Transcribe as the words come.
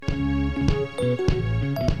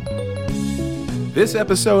This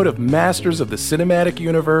episode of Masters of the Cinematic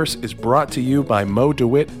Universe is brought to you by Mo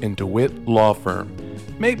DeWitt and DeWitt Law Firm.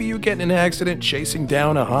 Maybe you get in an accident chasing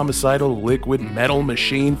down a homicidal liquid metal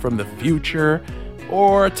machine from the future,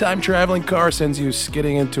 or a time-traveling car sends you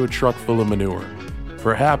skidding into a truck full of manure.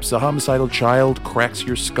 Perhaps a homicidal child cracks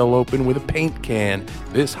your skull open with a paint can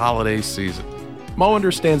this holiday season. Mo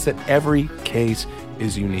understands that every case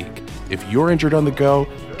is unique. If you're injured on the go,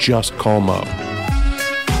 just call Mo.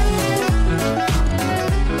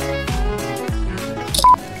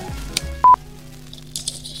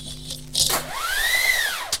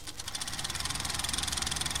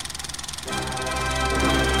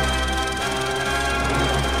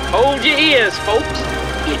 Hold your ears, folks.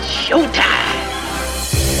 It's showtime.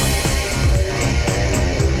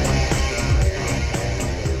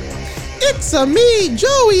 It's a me,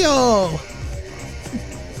 Joey-O.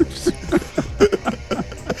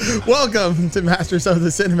 Welcome to Masters of the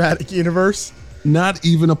Cinematic Universe. Not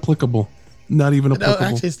even applicable. Not even applicable. No,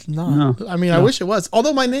 actually, it's not. No. I mean, I wish it was.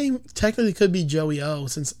 Although my name technically could be Joey-O,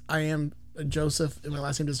 since I am a Joseph and my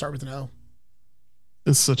last name does start with an O.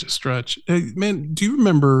 It's such a stretch. Hey, man, do you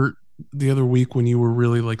remember the other week when you were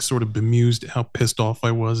really like sort of bemused at how pissed off I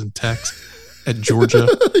was in text at Georgia?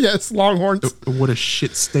 Yes, Longhorns. What a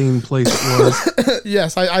shit-stained place it was.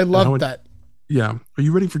 Yes, I loved that. Yeah. Are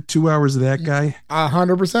you ready for 2 hours of that guy?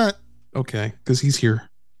 100%. Okay, because he's here.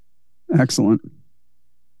 Excellent.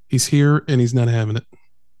 He's here and he's not having it.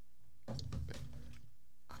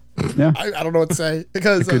 Yeah. I don't know what to say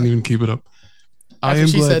because I couldn't even keep it up. I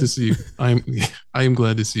am glad to see you. I am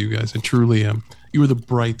glad to see you guys. I truly am. You are the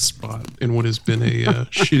bright spot in what has been a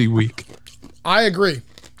shitty week. I agree.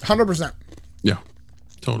 100%. Yeah.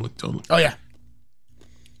 Totally. Oh, yeah.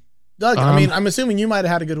 Doug, I mean, I'm assuming you might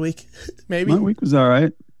have had a good week. Maybe. My week was all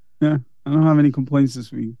right. Yeah. I don't have any complaints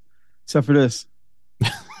this week, except for this.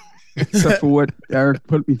 Except for what Eric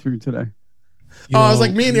put me through today. I was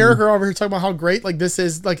like, me and Eric are over here talking about how great, like, this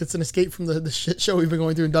is, like, it's an escape from the shit show we've been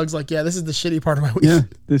going through. And Doug's like, yeah, this is the shitty part of my week. Yeah,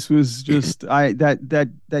 this was just,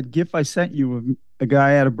 that gif I sent you of a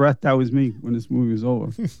guy out of breath, that was me when this movie was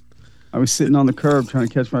over. I was sitting on the curb trying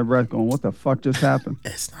to catch my breath going, what the fuck just happened?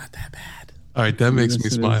 It's not that bad. All right, that makes me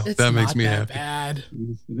smile. It's that makes me not happy. Bad.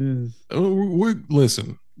 Yes, it is.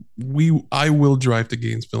 Listen, I will drive to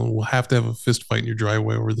Gainesville and we'll have to have a fist fight in your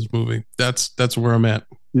driveway over this movie. That's where I'm at.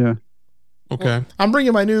 Yeah. Okay. Well, I'm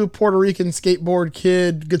bringing my new Puerto Rican skateboard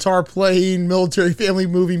kid, guitar playing, military family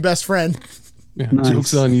moving best friend. Yeah, nice.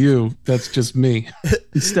 Joke's on you. That's just me.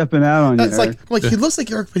 He's stepping out on you. It's like he looks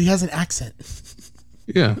like Eric, but he has an accent.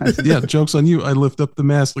 Yeah. Joke's on you. I lift up the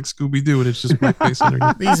mask like Scooby-Doo and it's just my face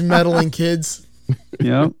underneath. These meddling kids.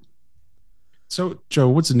 Yeah. So, Joe,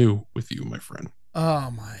 what's new with you, my friend?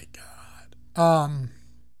 Oh my God.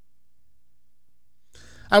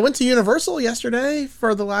 I went to Universal yesterday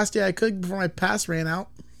for the last day I could before my pass ran out.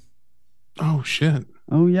 Oh shit.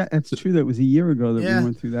 Oh yeah, it's true. That was a year ago that we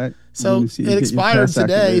went through that. So it expired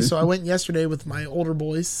today. So I went yesterday with my older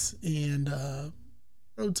boys and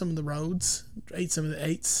rode some of the roads, ate some of the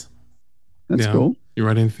 8s. That's cool. You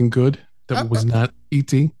ride anything good that was not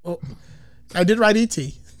E.T.? Well, I did ride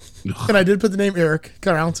E.T. And I did put the name Eric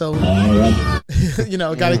around, so you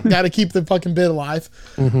know, gotta keep the fucking bit alive.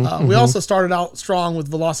 We also started out strong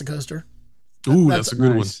with Velocicoaster. Ooh, that's a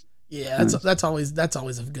good one. Yeah, that's always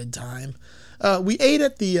a good time. We ate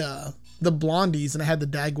at the Blondies, and I had the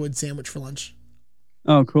Dagwood sandwich for lunch.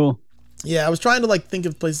 Oh, cool. Yeah, I was trying to like think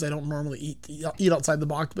of places I don't normally eat outside the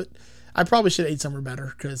box, but I probably should have ate somewhere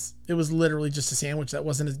better because it was literally just a sandwich that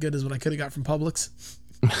wasn't as good as what I could have got from Publix.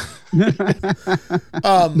 Now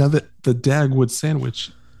the Dagwood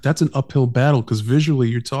sandwich, that's an uphill battle because visually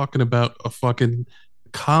you're talking about a fucking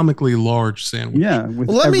comically large sandwich. Yeah.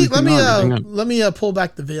 Well, let me pull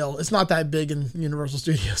back the veil. It's not that big in Universal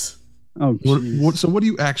Studios. Oh, so what do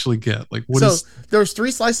you actually get? Like, there's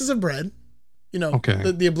 3 slices of bread. You know,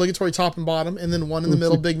 okay. the obligatory top and bottom, and then one in the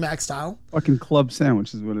middle, Big Mac style. Fucking club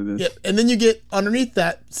sandwich is what it is. Yep. And then you get underneath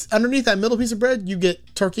that middle piece of bread, you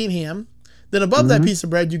get turkey and ham. Then above that piece of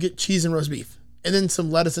bread, you get cheese and roast beef, and then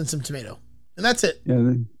some lettuce and some tomato, and that's it.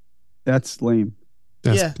 Yeah, that's lame.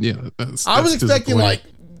 That's I was expecting like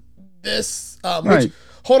this. Right.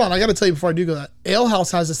 Hold on, I got to tell you before I do go that Ale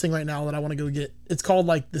House has this thing right now that I want to go get. It's called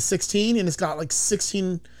like the 16, and it's got like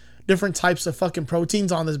 16 different types of fucking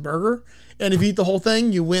proteins on this burger. And if you eat the whole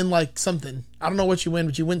thing, you win like something. I don't know what you win,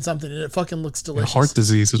 but you win something, and it fucking looks delicious. Heart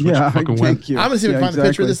disease is what you fucking win. You. I'm gonna see if I can find a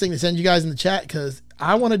picture of this thing to send you guys in the chat because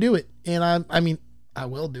I want to do it, and I mean I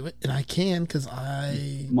will do it, and I can because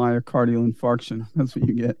myocardial infarction. That's what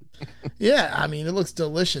you get. Yeah, I mean it looks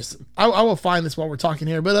delicious. I will find this while we're talking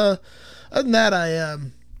here, but other than that,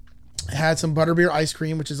 Had some butterbeer ice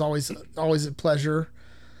cream, which is always a pleasure.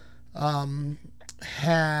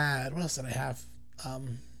 Had, what else did I have? I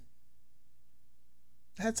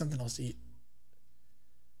had something else to eat.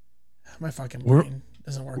 My fucking brain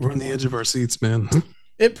doesn't work. We're on the edge of our seats, man.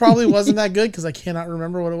 It probably wasn't that good because I cannot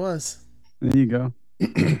remember what it was. There you go.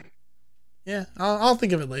 Yeah, I'll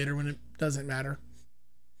think of it later when it doesn't matter.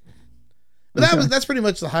 But that's pretty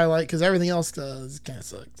much the highlight because everything else kind of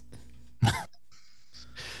sucked.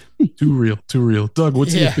 Too real. Doug,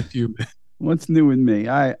 what's new with you, man? What's new with me?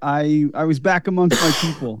 I was back amongst my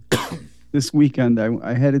people this weekend.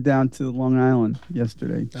 I headed down to Long Island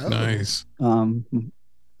yesterday. Oh. Nice.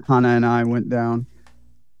 Hannah and I went down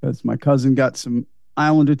because my cousin got some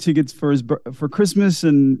Islander tickets for Christmas,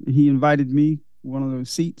 and he invited me one of those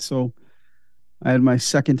seats. So I had my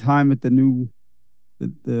second time at the new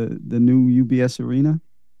UBS Arena,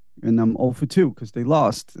 and I'm 0 for 2 because they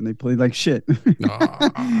lost and they played like shit.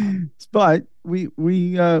 But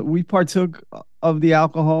we partook of the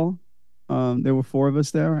alcohol. There were 4 of us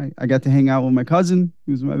there. I got to hang out with my cousin,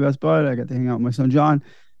 who's my best bud. I got to hang out with my son John,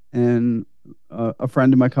 and a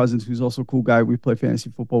friend of my cousin's who's also a cool guy we play fantasy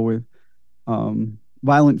football with.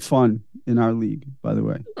 Violent Fun in our league, by the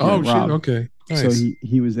way. Oh, Rob. shit. Okay. Nice. So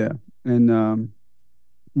he was there. And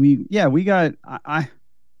we got,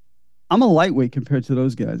 I'm a lightweight compared to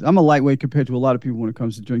those guys. I'm a lightweight compared to a lot of people when it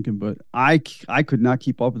comes to drinking, but I could not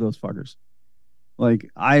keep up with those fuckers. Like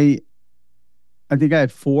I think I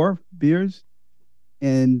had 4 beers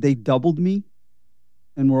and they doubled me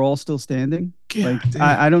and we're all still standing. God, like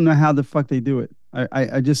I don't know how the fuck they do it.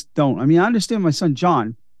 I just don't. I mean, I understand my son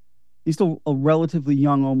John. He's still a relatively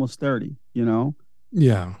young, almost 30, you know?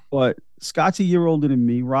 Yeah. But Scott's a year older than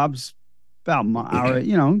me. Rob's about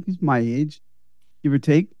he's my age, give or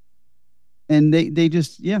take. And they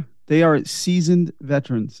just, they are seasoned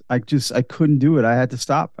veterans. I couldn't do it. I had to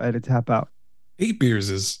stop. I had to tap out. 8 beers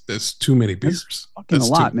is too many beers. That's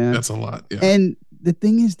a lot, man. That's a lot. Yeah. And the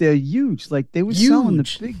thing is, they're huge. Like they were selling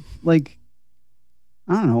the big, like,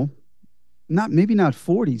 I don't know, maybe not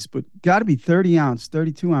 40s, but got to be 30-ounce,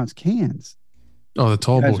 32-ounce cans. Oh, the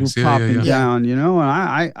tall boys, popping down, you know.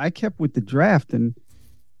 And I kept with the draft, and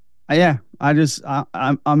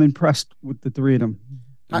I'm impressed with the 3 of them,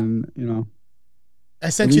 and you know. I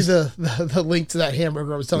sent you the link to that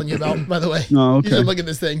hamburger I was telling you about, by the way. No, okay. You should look at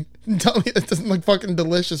this thing and tell me it doesn't look fucking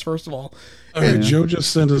delicious, first of all. All right, Joe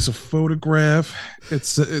just sent us a photograph.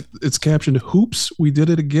 It's captioned "Hoops, we did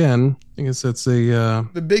it again." I guess that's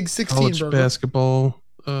the Big 16 college burger. Basketball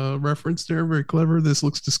reference there. Very clever. This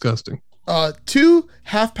looks disgusting. 2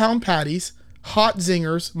 half-pound patties, hot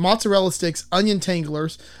zingers, mozzarella sticks, onion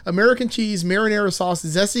tanglers, American cheese, marinara sauce,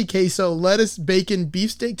 zesty queso, lettuce, bacon,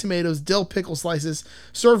 beefsteak, tomatoes, dill pickle slices,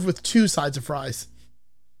 served with 2 sides of fries.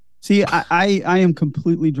 See, I am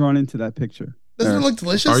completely drawn into that picture. Doesn't it look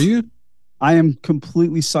delicious? Are you? I am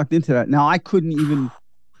completely sucked into that. Now I couldn't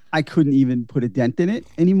even put a dent in it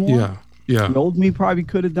anymore. Yeah. The old me probably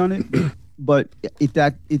could have done it, but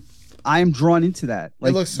I am drawn into that. Like,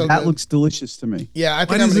 it looks so that good. looks delicious to me. Yeah, I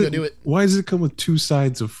think I'm gonna go do it. Why does it come with 2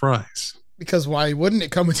 sides of fries? Because why wouldn't it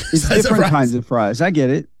come with 2 It's sides of different fries? kinds of fries. I get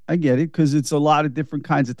it because it's a lot of different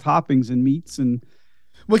kinds of toppings and meats, and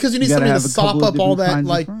Because you need gotta something to have a sop couple of up all different that kinds of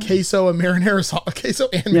like fries. queso and marinara sauce.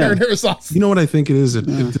 Marinara sauce. You know what I think it is?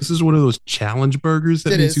 This is one of those challenge burgers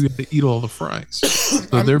that It means is. you have to eat all the fries.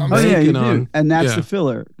 So they're I'm- oh yeah, you banking on, do. And that's yeah. the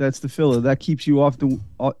filler. That's the filler that keeps you out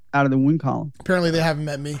of the win column. Apparently they haven't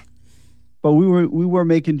met me. But we were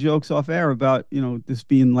making jokes off air about, you know, this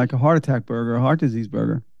being like a heart attack burger, a heart disease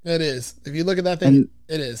burger. It is. If you look at that thing, And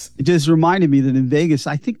it is. it just reminded me that in Vegas,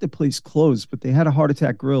 I think the place closed, but they had a heart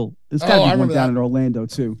attack grill. There's I got to be one remember down that. in Orlando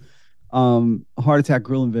too. A heart attack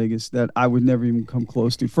grill in Vegas that I would never even come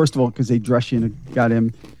close to. First of all, because they dress you in a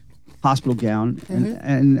goddamn hospital gown, Mm-hmm.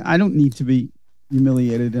 and I don't need to be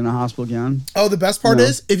humiliated in a hospital gown. Oh, the best part No.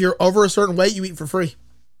 is if you're over a certain weight, you eat for free.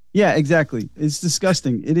 Yeah, exactly. It's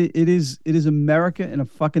disgusting. It is America in a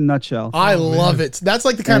fucking nutshell. I love it. That's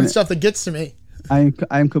like the kind And- of stuff that gets to me. I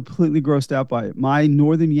am completely grossed out by it. My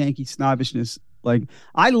Northern Yankee snobbishness. Like,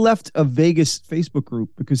 I left a Vegas Facebook group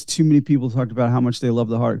because too many people talked about how much they love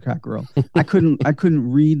the heart attack grill. I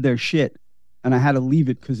couldn't read their shit, and I had to leave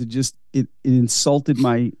it because it insulted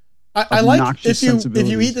my. I like Obnoxious if you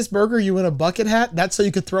sensibilities. eat this burger, you win a bucket hat. That's so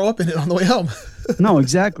you could throw up in it on the way home. No,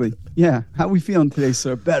 exactly. Yeah, how we feeling today,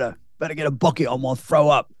 sir? Better get a bucket. I'm gonna throw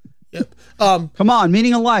up. Yep. Come on,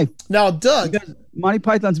 meaning of life. Now, Doug, Monty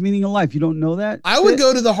Python's meaning of life. You don't know that? I would shit?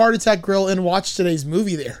 go to the Heart Attack Grill and watch today's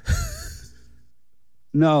movie there.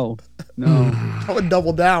 No. I would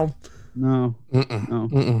double down. No. Mm-mm. No.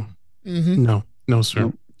 Mm-mm. Mm-hmm. No, sir.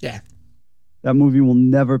 Nope. Yeah. That movie will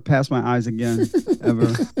never pass my eyes again,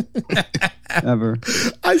 ever, ever.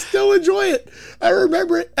 I still enjoy it. I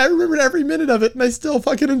remember it. I remember every minute of it, and I still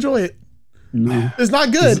fucking enjoy it. No. It's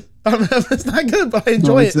not good. It's not good, but I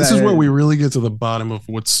enjoy it. This is where we really get to the bottom of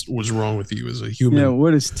what's wrong with you as a human. Yeah,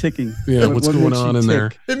 what is ticking? Yeah, what's going on in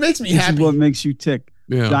there? It makes me this happy. Is what makes you tick.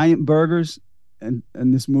 Yeah. Giant burgers and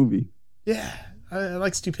this movie. Yeah, I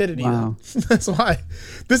like stupidity. Wow. That's why.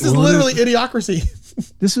 This is literally idiocracy.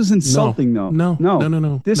 This was insulting, though.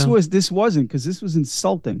 No. This wasn't, because this was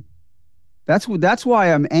insulting. That's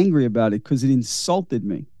why I'm angry about it, because it insulted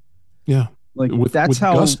me. Yeah. Like with how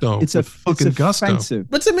gusto. It's fucking gusto. offensive.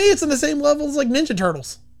 But to me, it's in the same level as like Ninja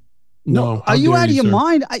Turtles. No, are you out of your sir?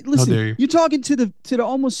 mind? Listen, you're talking to the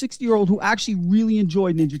almost 60-year-old who actually really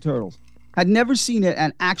enjoyed Ninja Turtles. Had never seen it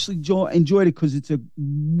and actually enjoyed it because it's a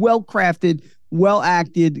well-crafted,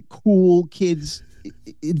 well-acted, cool kids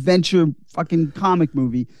adventure fucking comic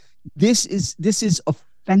movie. This is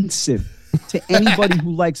offensive to anybody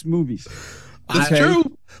who likes movies. It's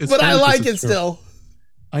true. But I like it still.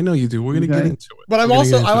 I know you do. We're gonna get into it. But I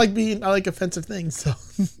like offensive things. So.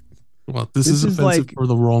 Well, this is offensive for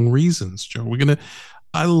the wrong reasons, Joe.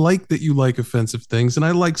 I like that you like offensive things, and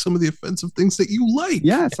I like some of the offensive things that you like.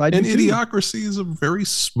 Yes, I do. And too. Idiocracy is a very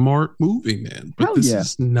smart movie, man. But this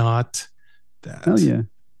is not that. Hell yeah.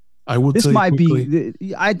 I will. This tell you might quickly,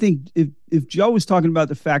 be. I think if Joe was talking about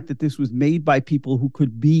the fact that this was made by people who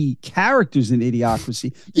could be characters in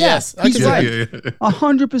Idiocracy, yes, he's right.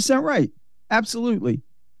 100% right. Absolutely.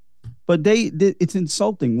 But it's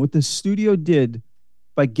insulting what the studio did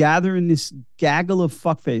by gathering this gaggle of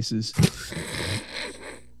fuckfaces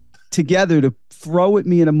together to throw at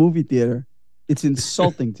me in a movie theater. It's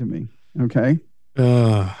insulting to me. Okay.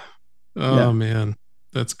 Man,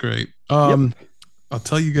 that's great. I'll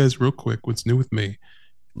tell you guys real quick what's new with me.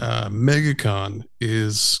 MegaCon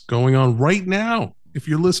is going on right now. If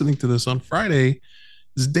you're listening to this on Friday,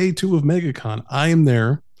 it's day 2 of MegaCon. I am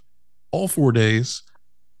there all 4 days.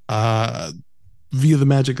 Via the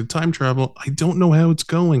magic of time travel. I don't know how it's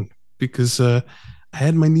going because I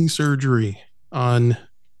had my knee surgery on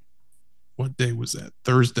what day was that?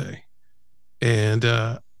 Thursday. And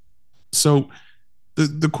so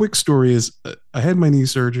the quick story is I had my knee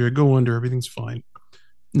surgery. I go under, everything's fine.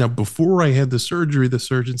 Now, before I had the surgery, the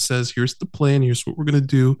surgeon says, here's the plan. Here's what we're going to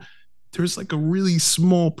do. There's like a really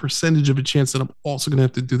small percentage of a chance that I'm also going to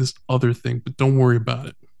have to do this other thing, but don't worry about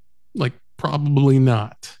it. Like, probably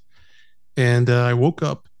not. And I woke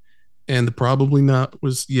up and the probably not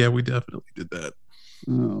was, yeah, we definitely did that.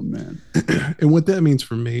 Oh, man. And what that means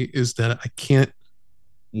for me is that I can't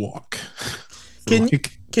walk.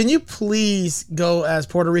 Can you please go as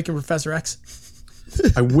Puerto Rican Professor X?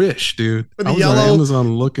 I wish, dude. With I was yellow, on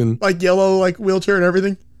Amazon looking. Like yellow, like wheelchair and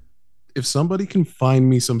everything. If somebody can find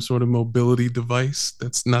me some sort of mobility device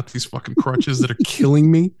that's not these fucking crutches that are killing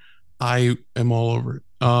me, I am all over it.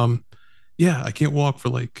 Yeah, I can't walk for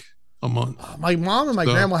like a month. My mom and my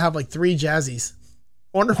grandma have like 3 Jazzies.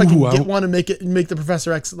 I wonder if I can get one and make the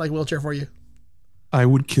Professor X like wheelchair for you. I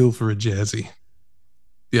would kill for a Jazzy.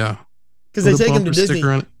 Yeah. Because they take him to Disney.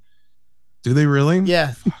 Do they really?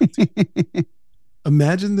 Yeah.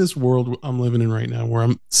 Imagine this world I'm living in right now where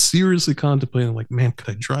I'm seriously contemplating, like, man, could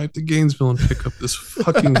I drive to Gainesville and pick up this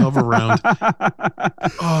fucking hover round?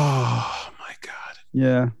 Oh, my God.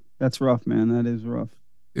 Yeah, that's rough, man. That is rough.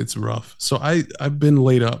 It's rough. So I've been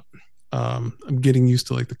laid up. I'm getting used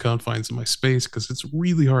to like the confines of my space because it's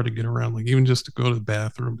really hard to get around. Like even just to go to the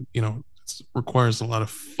bathroom, it requires a lot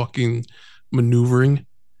of fucking maneuvering.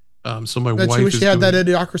 So my wife. You wish you had that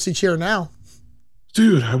Idiocracy chair now,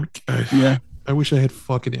 dude. I wish I had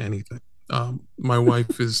fucking anything. My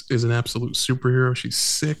wife is an absolute superhero. She's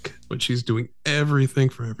sick, but she's doing everything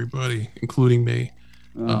for everybody, including me.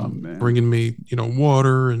 Bringing me,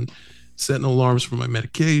 water and setting alarms for my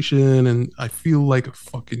medication, and I feel like a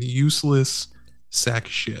fucking useless sack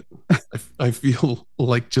of shit. I feel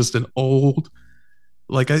like just an old.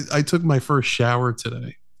 Like I took my first shower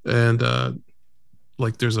today, and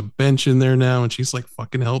like there's a bench in there now, and she's like,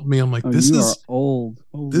 "Fucking help me!" I'm like, "This is old.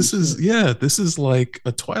 Holy this shit. This is like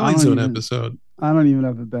a Twilight Zone episode." I don't even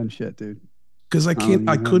have a bench yet, dude. Because I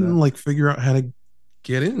couldn't like figure out how to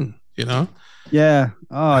get in. Yeah.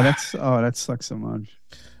 That sucks so much.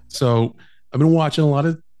 So I've been watching a lot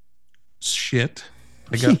of shit.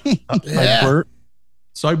 I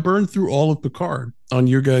burned through all of Picard on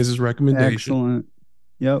your guys' recommendation. Excellent.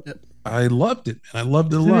 Yep. I loved it, man. I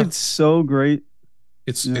loved it a lot. It's so great.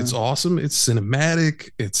 It's awesome. It's cinematic.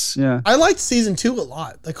 I liked season 2 a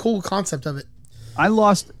lot. The cool concept of it. I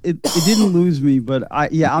lost it. It didn't lose me, but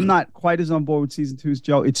I'm not quite as on board with season 2 as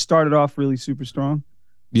Joe. It started off really super strong.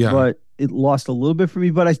 Yeah. but it lost a little bit for me.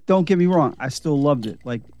 But I don't get me wrong, I still loved it.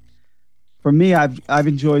 Like for me, I've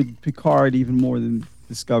enjoyed Picard even more than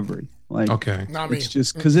Discovery. Like, okay, Not me. it's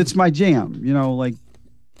just because it's my jam, you know. Like,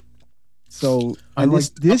 so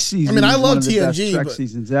this season. I mean, I love one of the best TNG, Trek but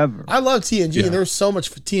seasons ever. I love TNG, Yeah. and there's so much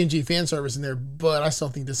TNG fan service in there, but I still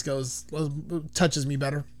think this touches me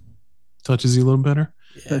better. touches you a little better.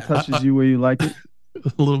 That touches you where you like it.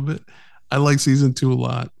 A little bit. I like season 2 a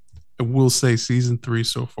lot. I will say season 3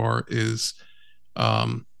 so far is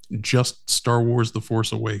just Star Wars: The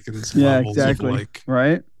Force Awakens Yeah, levels exactly. of like,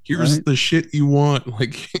 Right. here's Right. the shit you want.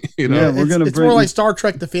 Like, you know, Yeah, we're gonna it's bring. more like Star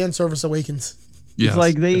Trek: The Fan Service Awakens. yes, It's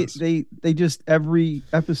like yes. they just every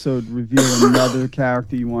episode reveal another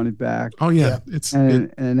character you wanted back, Oh yeah, it's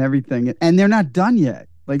and everything, and they're not done yet.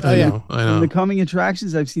 Like Oh, yeah. I from know. the coming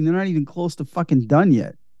attractions I've seen, they're not even close to fucking done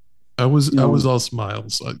yet. I was you know. all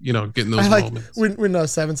smiles, getting those I like moments. when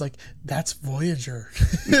Seven's like, "That's Voyager."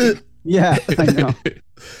 Yeah, I know.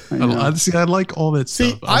 I know. I like all that See,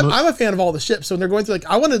 stuff. I'm a fan of all the ships. So when they're going through, like,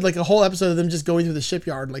 I wanted like a whole episode of them just going through the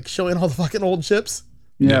shipyard, like showing all the fucking old ships.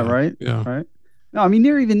 Yeah, right. Yeah. Right. No, I mean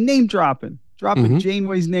they're even name dropping Mhm.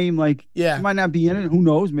 Janeway's name. Like, Yeah. she might not be in it. Who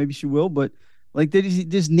knows? Maybe she will. But like they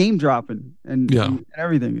just name dropping and, Yeah. and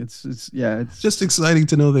everything. It's just exciting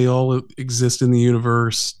to know they all exist in the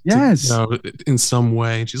universe. Yes. In some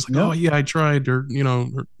way. And she's like, Yep. oh yeah, I tried, or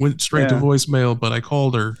went straight to Yeah. voicemail, but I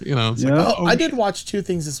called her. It's Yeah. like, Oh, I did watch 2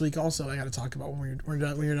 things this week. Also, I got to talk about when we're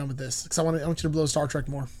done with this, because I want you to blow Star Trek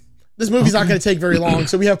more. This movie's not going to take very long,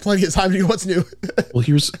 so we have plenty of time to know what's new. Well,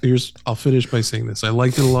 here's. I'll finish by saying this. I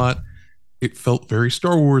liked it a lot. It felt very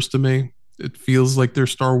Star Wars to me. It feels like they're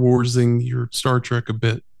Star Warsing your Star Trek a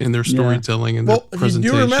bit in their storytelling and Well, their if you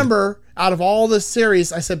presentation. do remember, out of all the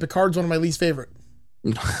series, I said Picard's one of my least favorite.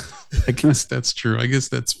 I guess that's true. I guess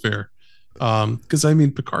that's fair. Because I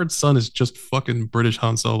mean, Picard's son is just fucking British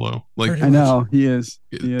Han Solo. Like, Pretty I know he is.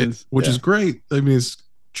 He is. which is great. I mean, it's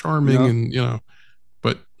charming Yeah. and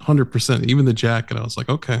but 100%. Even the jacket, I was like,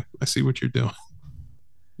 okay, I see what you're doing.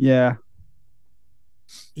 Yeah.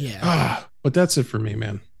 Yeah. But that's it for me,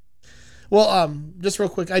 man. Well, just real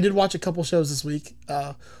quick, I did watch a couple shows this week.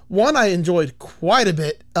 One I enjoyed quite a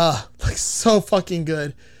bit, like so fucking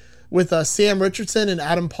good, with Sam Richardson and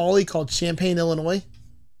Adam Pauly, called Champaign, Illinois,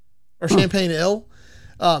 or Champaign Ill.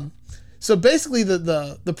 So basically,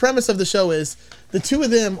 the premise of the show is the two of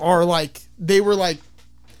them are like, they were like,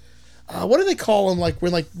 what do they call them? Like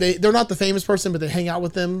when they're not the famous person, but they hang out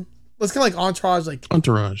with them. It's kind of like Entourage, like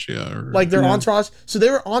Entourage, yeah. like they're Entourage. So they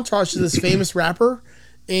were Entourage to this famous rapper,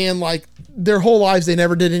 and like their whole lives they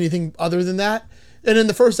never did anything other than that. And in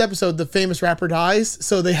the first episode, the famous rapper dies,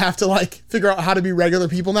 so they have to like figure out how to be regular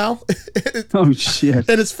people now. Oh shit.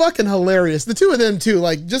 And it's fucking hilarious. The two of them too,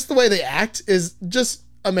 like just the way they act is just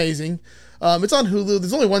amazing. It's on Hulu.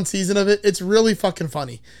 There's only 1 season of it. It's really fucking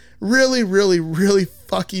funny. Really, really, really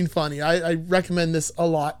fucking funny. I recommend this a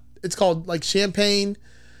lot. It's called like Champagne,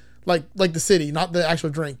 like the city, not the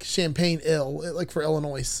actual drink. Champagne Ill, like for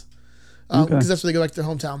Illinois. Because that's where they go back to their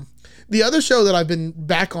hometown. The other show that I've been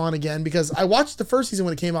back on again, because I watched the first season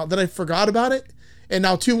when it came out, then I forgot about it, and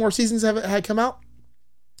now 2 more seasons had come out.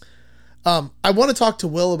 I want to talk to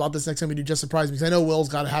Will about this next time we do Just Surprise Me, because I know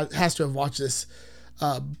Will's has to have watched this,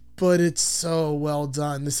 but it's so well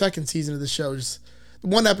done. The second season of the show, just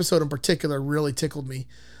one episode in particular, really tickled me.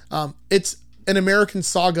 It's an American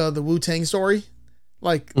Saga, the Wu-Tang story.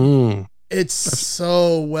 Like, it's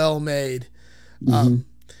so well made.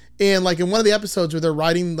 And like in one of the episodes where they're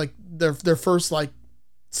writing like their first like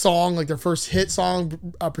song, like their first hit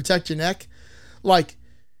song, Protect Your Neck, like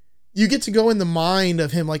you get to go in the mind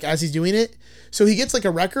of him like as he's doing it. So he gets like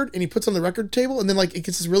a record and he puts on the record table, and then like it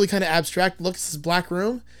gets this really kind of abstract look. It's this black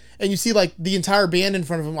room, and you see like the entire band in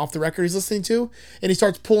front of him off the record he's listening to, and he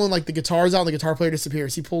starts pulling like the guitars out and the guitar player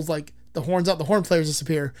disappears. He pulls like the horns out, the horn players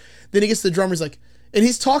disappear. Then he gets to the drummer, he's like, and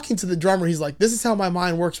he's talking to the drummer. He's like, this is how my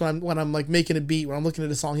mind works when I'm like making a beat, when I'm looking at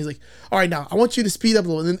a song. He's like, all right, now I want you to speed up a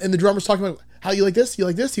little. And the drummer's talking about how you like this, you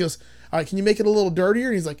like this. He goes, all right, can you make it a little dirtier?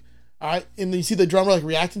 And he's like, all right. And then you see the drummer like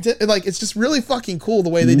reacting to it. And like, it's just really fucking cool the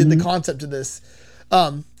way they did the concept of this.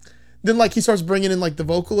 Then like he starts bringing in like the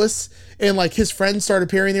vocalists, and like his friends start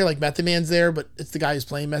appearing there. Like Method Man's there, but it's the guy who's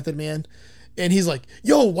playing Method Man. And he's like,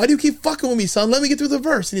 yo, why do you keep fucking with me, son? Let me get through the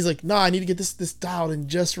verse. And he's like, nah, I need to get this dialed in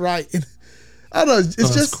just right. And I don't know.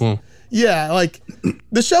 It's just cool. Yeah, like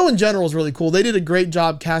the show in general is really cool. They did a great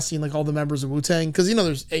job casting like all the members of Wu-Tang, because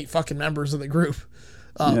there's 8 fucking members of the group.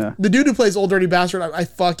 The dude who plays Old Dirty Bastard, I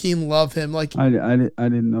fucking love him. Like I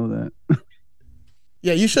didn't know that.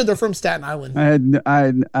 Yeah, you should. They're from Staten Island.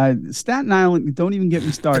 I had Staten Island. Don't even get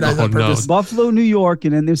me started. And I Oh, no. Buffalo, New York,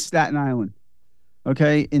 and then there's Staten Island.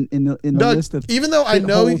 Okay, in the Doug, list of even though I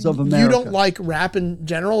know you shitholes of America. don't like rap in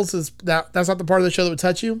general, that's not the part of the show that would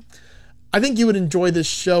touch you. I think you would enjoy this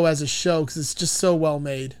show as a show because it's just so well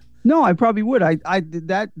made. No, I probably would.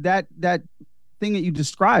 That thing that you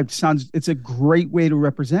described it's a great way to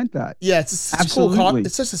represent that. Yeah, it's such Absolutely. a cool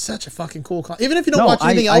it's just such a fucking cool even if you don't watch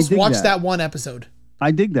anything else, watch that one episode.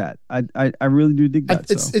 I dig that. I really do dig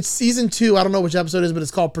that. It's season 2. I don't know which episode it is, but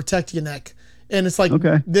it's called Protect Your Neck. And it's like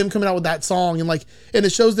them coming out with that song and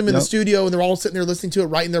it shows them in the studio and they're all sitting there listening to it,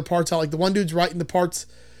 writing their parts out. Like the one dude's writing the parts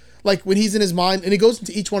like when he's in his mind, and he goes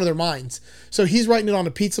into each one of their minds. So he's writing it on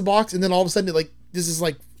a pizza box, and then all of a sudden this is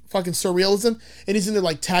like fucking surrealism, and he's in there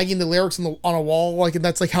like tagging the lyrics on a wall, and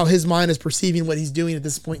that's like how his mind is perceiving what he's doing at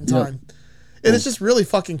this point in time. And it's just really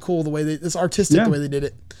fucking cool the way it's artistic the way they did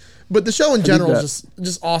it. But the show in general is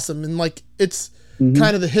just awesome, and it's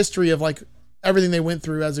kind of the history of like everything they went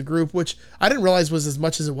through as a group, which I didn't realize was as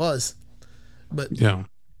much as it was. But yeah,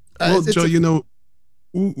 well, Joe,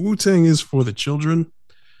 Wu-Tang is for the children,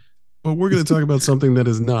 but we're going to talk about something that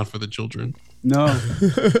is not for the children. No,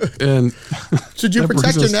 and should you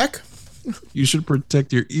protect your neck? You should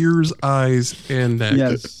protect your ears, eyes, and neck.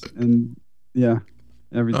 Yes, and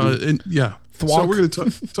everything. So we're going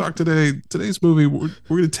to talk today. Today's movie, we're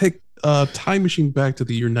going to take a time machine back to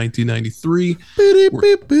the year 1993.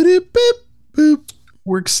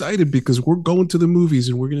 We're excited because we're going to the movies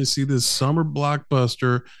and we're going to see this summer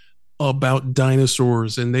blockbuster about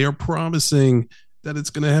dinosaurs, and they are promising that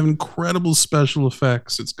it's going to have incredible special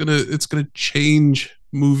effects. It's going to change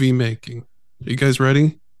movie making. Are you guys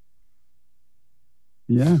ready?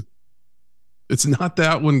 Yeah. It's not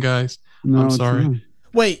that one, guys. No, I'm sorry.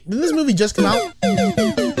 Wait, did this movie just come out?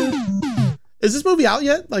 Is this movie out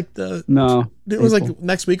yet? No. It was like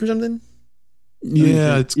next week or something?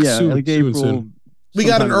 Yeah, it's soon. Like April. Soon. We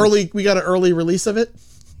got an early release of it?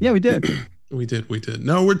 Yeah, we did. We did.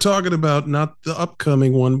 No, we're talking about not the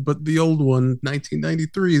upcoming one, but the old one,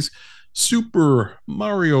 1993's Super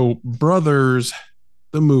Mario Brothers,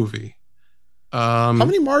 the movie. How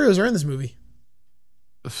many Marios are in this movie?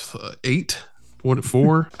 8?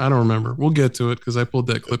 4? I don't remember. We'll get to it because I pulled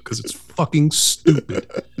that clip because it's fucking stupid.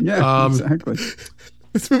 Yeah, exactly.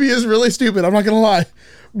 This movie is really stupid. I'm not going to lie,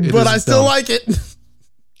 but I still like it.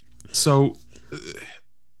 So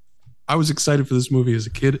I was excited for this movie as a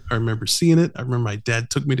kid. I remember seeing it. I remember my dad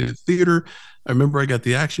took me to the theater. I remember I got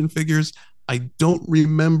the action figures. I don't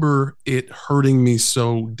remember it hurting me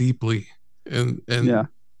so deeply. And yeah,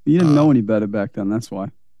 you didn't know any better back then. That's why.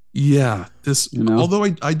 Yeah, although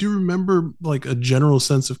I do remember like a general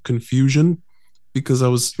sense of confusion because I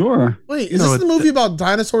was sure. Wait, is this the movie about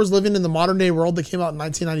dinosaurs living in the modern day world that came out in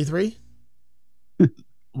 1993?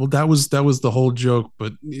 Well, that was the whole joke,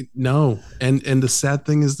 but no. And the sad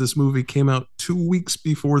thing is this movie came out 2 weeks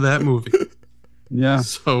before that movie. Yeah.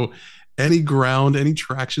 So any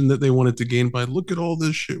traction that they wanted to gain by look at all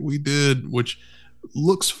this shit we did, which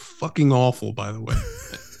looks fucking awful, by the way.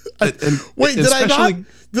 Wait,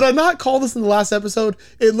 did I not call this in the last episode?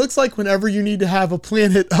 It looks like whenever you need to have a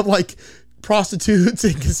planet of like prostitutes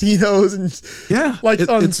and casinos and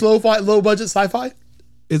low budget sci-fi.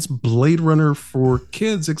 It's Blade Runner for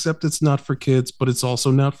kids, except it's not for kids, but it's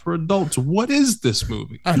also not for adults. What is this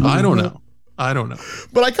movie? I don't know.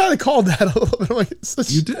 But I kind of called that a little bit.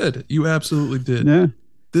 You did. You absolutely did. Yeah.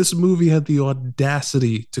 This movie had the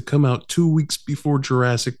audacity to come out 2 weeks before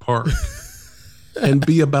Jurassic Park and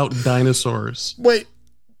be about dinosaurs. Wait,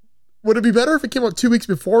 would it be better if it came out 2 weeks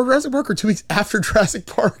before Jurassic Park or 2 weeks after Jurassic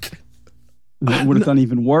Park? It would have done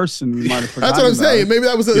even worse, and we might have forgotten. That's what I'm saying. Maybe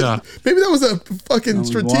that was a fucking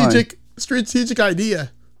strategic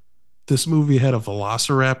idea. This movie had a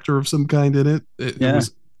velociraptor of some kind in it. It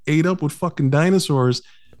was ate up with fucking dinosaurs.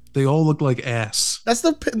 They all look like ass. That's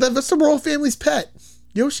the royal family's pet,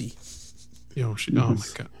 Yoshi. Oh my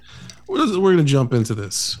god. We're going to jump into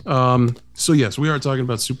this. So yes, we are talking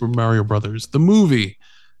about Super Mario Brothers, the movie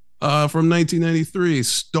from 1993,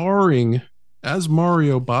 starring as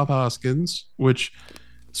Mario Bob Hoskins, which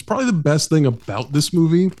is probably the best thing about this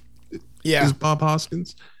movie. Yeah, is Bob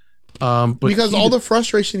Hoskins. But because all the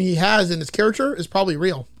frustration he has in his character is probably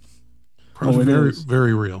real. Probably very,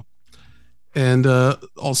 very real. And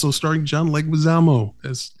also starring John Leguizamo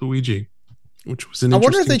as Luigi, which was an. I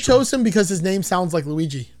wonder if they chose him because his name sounds like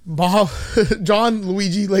Luigi. John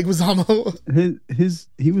Luigi Leguizamo.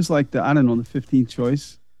 He was like the 15th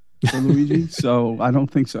choice for Luigi, so I don't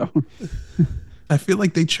think so. I feel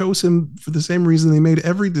like they chose him for the same reason they made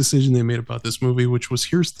every decision they made about this movie, which was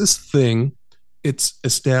here's this thing. It's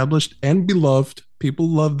established and beloved. People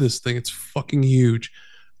love this thing. It's fucking huge.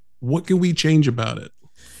 What can we change about it?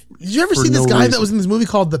 Did you ever see this guy that was in this movie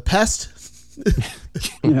called The Pest?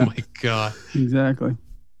 Oh my God. Exactly.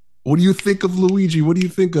 What do you think of Luigi? What do you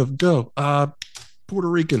think of? Go. Puerto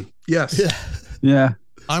Rican. Yes. Yeah. Yeah.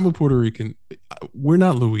 I'm a Puerto Rican. We're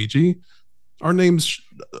not Luigi. Our names,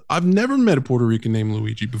 I've never met a Puerto Rican named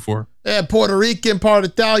Luigi before. Yeah, Puerto Rican, part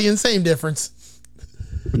Italian, same difference.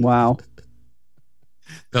 Wow.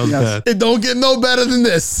 That was bad. It don't get no better than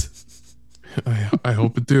this. I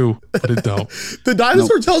hope it do, but it don't. The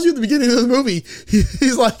dinosaur tells you at the beginning of the movie,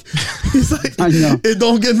 he's like, I know. it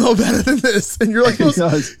don't get no better than this. And you're like, It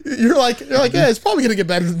does. you're like, yeah, it's probably gonna get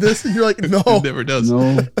better than this. And you're like, no, It never does.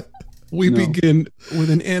 No. We begin with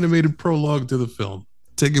an animated prologue to the film,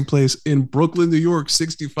 taking place in Brooklyn, New York,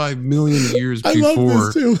 65 million years I before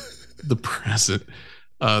love this too. the present.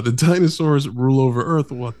 The dinosaurs rule over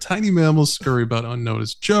Earth while tiny mammals scurry about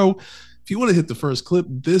unnoticed. Joe, if you want to hit the first clip,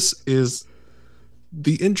 this is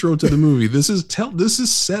the intro to the movie. This is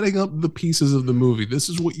setting up the pieces of the movie. This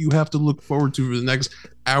is what you have to look forward to for the next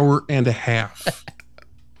hour and a half.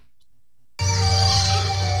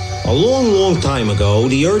 A long, long time ago,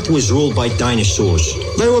 the Earth was ruled by dinosaurs.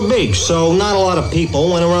 They were big, so not a lot of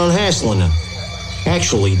people went around hassling them.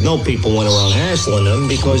 Actually, no people went around hassling them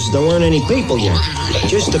because there weren't any people yet.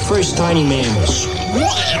 Just the first tiny mammals.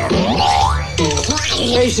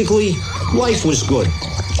 Basically, life was good.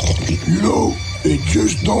 You know, it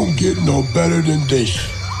just don't get no better than this.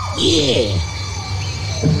 Yeah.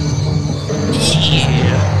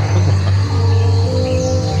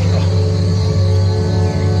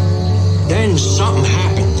 Then something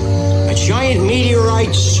happened. A giant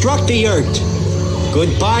meteorite struck the Earth.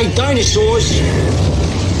 Goodbye, dinosaurs.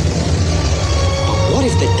 But what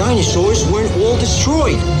if the dinosaurs weren't all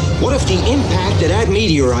destroyed? What if the impact of that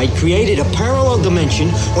meteorite created a parallel dimension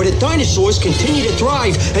where the dinosaurs continue to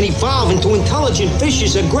thrive and evolve into intelligent,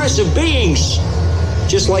 vicious, aggressive beings?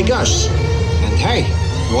 Just like us. And hey,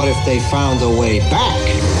 what if they found a way back?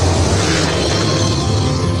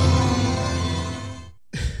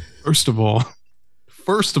 First of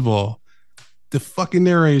all, the fucking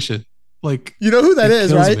narration. Like, You know who that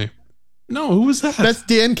is, right? Me. No, who was that? That's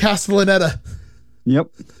Dan Castellaneta.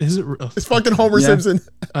 Yep. Is it? It's fucking Homer Simpson.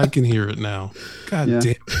 I can hear it now. God Yeah.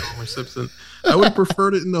 damn it, Homer Simpson. I would have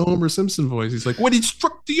preferred it in the Homer Simpson voice. He's like, when he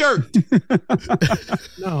struck the Earth.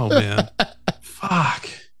 No, man. Fuck.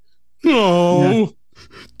 No. Yeah.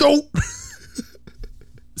 Don't.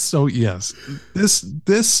 So yes, this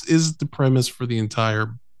is the premise for the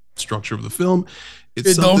entire structure of the film.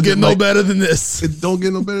 It don't get no better than this. It don't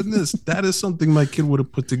get no better than this. That is something my kid would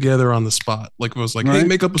have put together on the spot. Like if I was like, hey,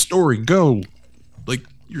 make up a story, go. Like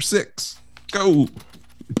you're 6, go.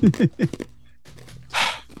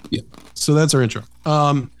 Yeah. So that's our intro.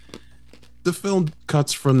 The film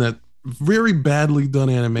cuts from that very badly done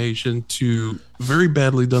animation to very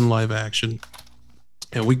badly done live action.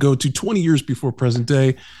 And we go to 20 years before present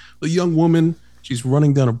day. A young woman, she's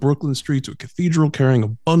running down a Brooklyn street to a cathedral carrying a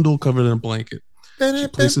bundle covered in a blanket. She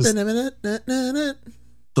places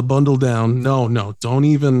the bundle down. No, don't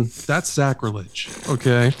even. That's sacrilege.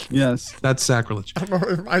 Okay. Yes. That's sacrilege. I don't know,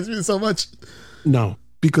 it reminds me so much. No,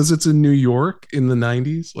 because it's in New York in the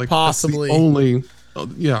 90s. Like Possibly. that's the only.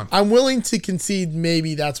 Yeah. I'm willing to concede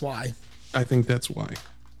maybe that's why. I think that's why.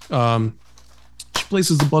 She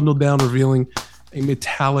places the bundle down, revealing a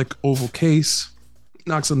metallic oval case,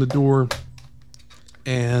 knocks on the door,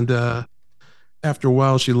 and after a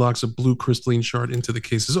while, she locks a blue crystalline shard into the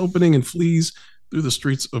case's opening and flees through the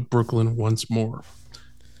streets of Brooklyn once more.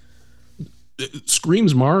 It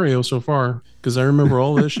screams Mario so far, because I remember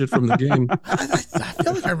all this shit from the game. I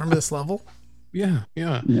feel like I remember this level. Yeah.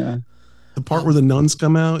 Yeah. The part where the nuns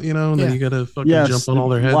come out, and then you gotta fucking jump on all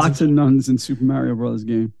their heads. Lots of nuns in Super Mario Brothers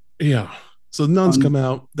game. Yeah. So the nuns come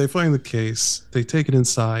out, they find the case, they take it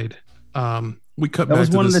inside. We cut back to That was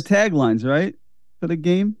one this. of the taglines, right? For the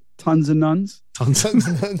game? Tons of nuns.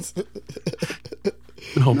 Tons.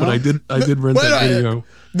 No, but I did rent that video.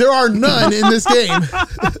 There are none in this game.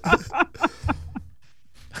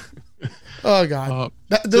 Oh god.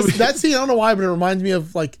 That scene, I don't know why, but it reminds me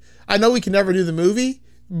of, like, I know we can never do the movie,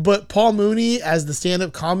 but Paul Mooney as the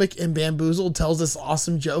stand-up comic in Bamboozled tells this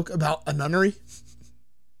awesome joke about a nunnery.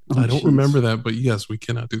 I don't remember that, but yes, we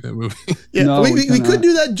cannot do that movie. Yeah, No, we cannot. could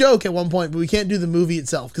do that joke at one point, but we can't do the movie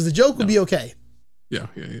itself because the joke would be okay. Yeah.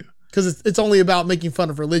 Because it's only about making fun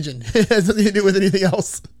of religion. It has nothing to do with anything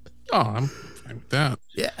else. Oh, I'm fine with that.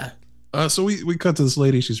 Yeah. So we cut to this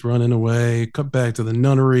lady. She's running away. Cut back to the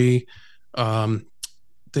nunnery.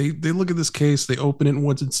 They look at this case. They open it, and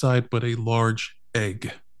what's inside but a large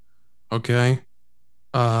egg. Okay.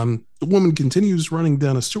 The woman continues running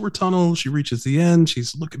down a sewer tunnel. She reaches the end.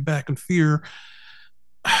 She's looking back in fear.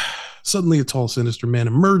 Suddenly, a tall, sinister man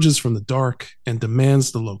emerges from the dark and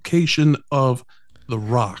demands the location of the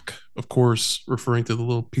rock. Of course, referring to the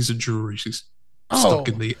little piece of jewelry she's stuck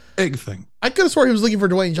in the egg thing. I could have sworn he was looking for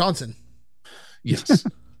Dwayne Johnson. Yes.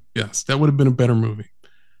 Yes, that would have been a better movie.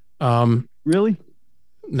 Really?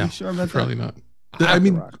 No, sure about probably that? not. I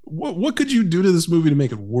mean, what could you do to this movie to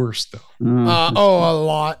make it worse, though? A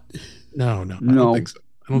lot. No, I don't think so.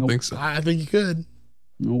 I don't think so. I think you could.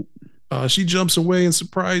 Nope. She jumps away in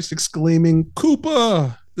surprise, exclaiming,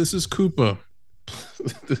 "Koopa! This is Koopa."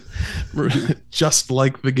 Just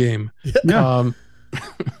like the game. Yeah.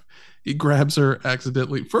 He grabs her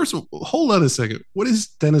accidentally. First, hold on a second. What is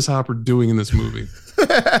Dennis Hopper doing in this movie?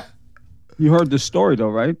 You heard the story, though,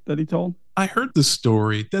 right? That he told? I heard the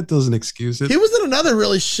story. That doesn't excuse it. He was in another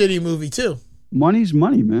really shitty movie, too. Money's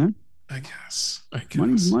money, man. I guess.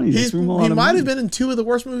 Money's money. He might have been in 2 of the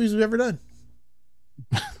worst movies we've ever done.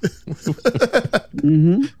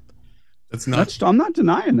 Mm-hmm. I'm not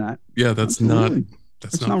denying that. Yeah, that's Absolutely.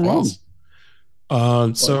 not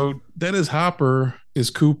wrong. So Dennis Hopper is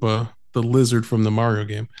Koopa, the lizard from the Mario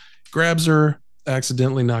game. Grabs her,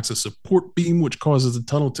 accidentally knocks a support beam, which causes the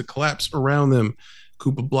tunnel to collapse around them.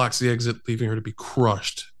 Koopa blocks the exit, leaving her to be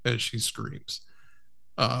crushed as she screams.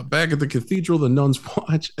 Back at the cathedral, the nuns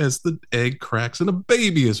watch as the egg cracks and a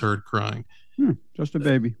baby is heard crying. Just a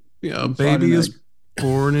baby. Yeah, a baby is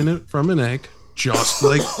born in it from an egg, just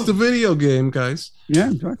like the video game, guys.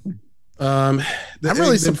 Yeah, exactly. I'm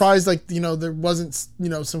really surprised, there wasn't,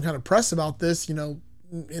 some kind of press about this, and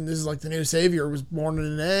this is like the new savior was born in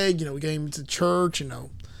an egg, we came to church,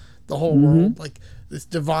 the whole world, like this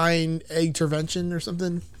divine egg intervention or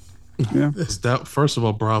something. Yeah. First of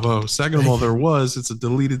all, bravo. Second of all, it's a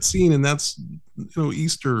deleted scene, and that's,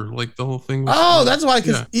 Easter, like the whole thing. That's why,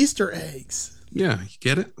 because Easter eggs. Yeah, you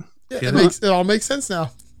get it? It all makes sense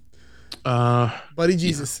now. Buddy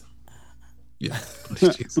Jesus. Yeah,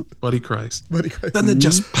 Buddy Christ. Buddy Christ. Doesn't it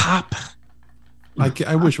just pop?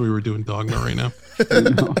 I wish we were doing Dogma right now.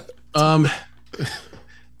 The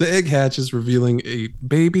egg hatches, revealing a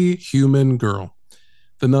baby human girl.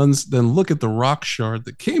 The nuns then look at the rock shard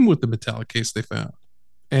that came with the metallic case they found,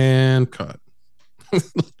 and cut.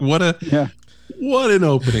 What an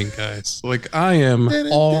opening, guys! Like, I am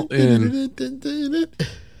all in.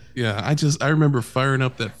 Yeah, I remember firing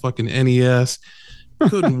up that fucking NES.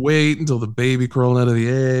 Couldn't wait until the baby crawled out of the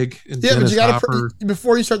egg. And yeah, Dennis but you Hopper.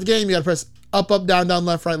 before you start the game, you gotta press up, down,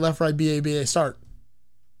 left, right, BA, start.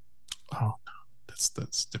 Oh no, that's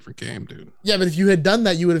a different game, dude. Yeah, but if you had done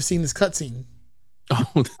that, you would have seen this cutscene.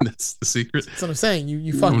 Oh, that's the secret. That's what I'm saying.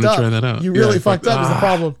 You fucked up. Try that out. You really fucked up. Is the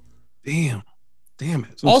problem? Damn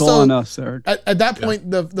it. So also, it's all on us, Eric. At that point,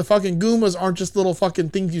 the fucking Goombas aren't just little fucking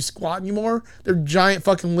things you squat anymore. They're giant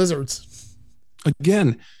fucking lizards.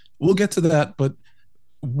 Again, we'll get to that, but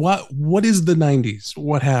what is the 90s?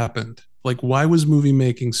 What happened? Like, why was movie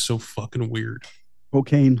making so fucking weird?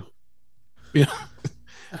 Cocaine. Yeah.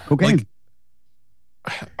 Cocaine.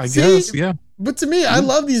 Like, I guess, yeah. But to me, I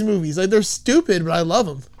love these movies. Like, they're stupid, but I love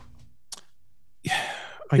them. Yeah.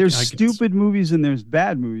 There's stupid movies and there's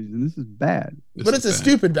bad movies, and this is bad. But it's a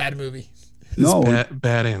stupid bad movie. It's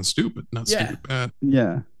bad and stupid, not stupid bad.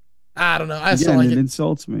 Yeah. I don't know. I still like it. It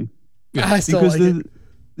insults me. Yeah. I still like it.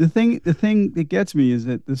 The thing that gets me is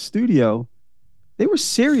that the studio, they were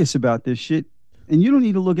serious about this shit, and you don't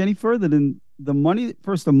need to look any further than the money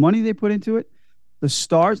they put into it, the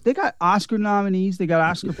stars. They got Oscar nominees, they got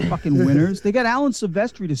Oscar fucking winners, they got Alan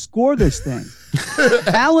Silvestri to score this thing.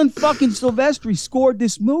 Alan fucking Silvestri scored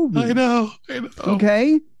this movie. I know.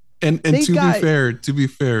 Okay, and to be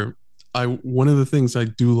fair, one of the things I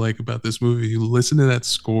do like about this movie, you listen to that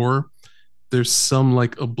score. There's some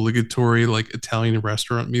like obligatory like Italian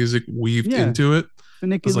restaurant music weaved into it.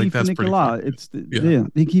 Funiculi, that's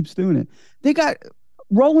Funicola. He keeps doing it. They got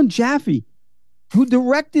Roland Jaffe, who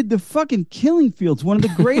directed the fucking Killing Fields, one of the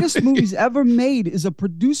greatest movies ever made, is a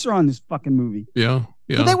producer on this fucking movie. Yeah.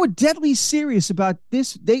 So they were deadly serious about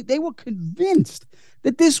this. They were convinced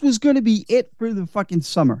that this was going to be it for the fucking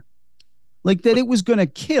summer, like that it was going to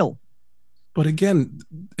kill. But again,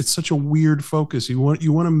 it's such a weird focus. You want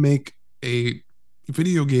to make a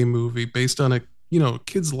video game movie based on a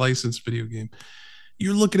kid's licensed video game.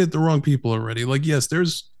 You're looking at the wrong people already. Like, yes,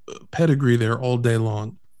 there's pedigree there all day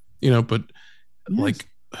long, but like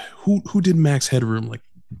who did Max Headroom? Like,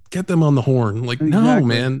 get them on the horn. Like, no,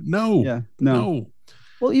 man, no. Yeah, no.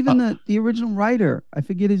 Well, even the original writer, I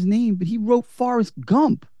forget his name, but he wrote Forrest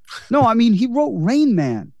Gump. No, I mean, he wrote Rain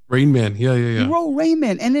Man. Rain Man, yeah. He wrote Rain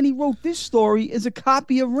Man, and then he wrote this story as a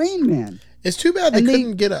copy of Rain Man. It's too bad they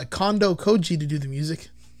couldn't get a Kondo Koji to do the music.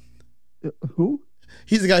 Who?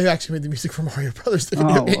 He's the guy who actually made the music for Mario Brothers. The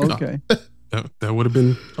video game. Okay. That would have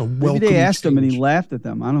been a welcome. Maybe they asked him and he change. laughed at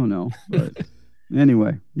them. I don't know. But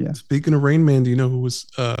anyway, yeah. Speaking of Rain Man, do you know who was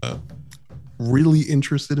really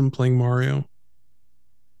interested in playing Mario?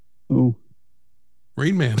 Oh,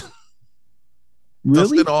 Rain Man.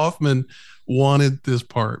 really? Dustin Hoffman wanted this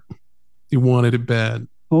part. He wanted it bad.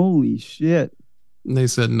 Holy shit. And they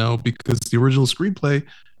said no because the original screenplay,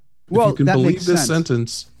 Well, if you can that believe makes this sense.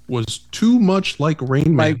 sentence, was too much like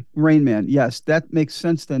Rain Man. Like Rain Man. Yes, that makes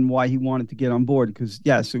sense then why he wanted to get on board. Because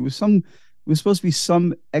yes, it was supposed to be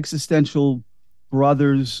some existential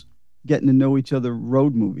brothers getting to know each other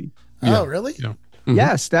road movie. Oh, really? Yeah. Mhm.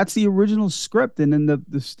 Yes, that's the original script. And then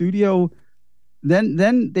the studio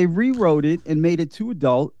then they rewrote it and made it too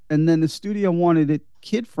adult. And then the studio wanted it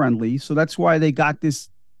kid friendly. So that's why they got this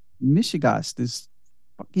Michigas, this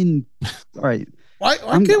fucking all right. Why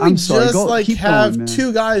I'm can't we sorry. just Go- like keep have going, man.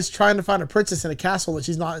 two guys trying to find a princess in a castle that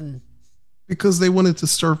she's not in? Because they wanted to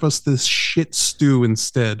serve us this shit stew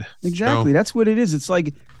instead. Exactly. Joe. That's what it is. It's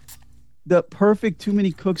like the perfect too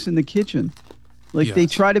many cooks in the kitchen. Like they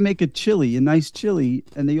Yes. try to make a nice chili,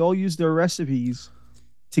 and they all use their recipes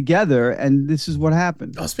together, and this is what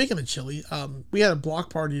happened. Oh, speaking of chili, we had a block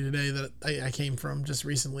party today that I came from just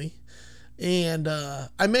recently, and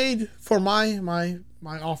I made for my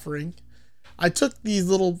offering. I took these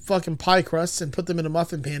little fucking pie crusts and put them in a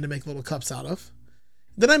muffin pan to make little cups out of.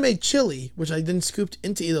 Then I made chili, which I then scooped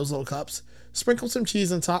into those little cups, sprinkled some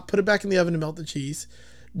cheese on top, put it back in the oven to melt the cheese,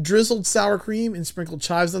 drizzled sour cream, and sprinkled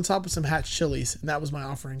chives on top with some hatch chilies, and that was my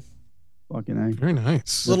offering. Fucking A. Very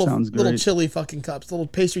nice. That sounds great. Little chili fucking cups, little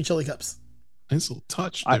pastry chili cups. Nice little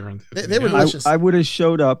touch I- there. They were delicious. I would have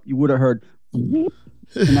showed up. You would have heard, and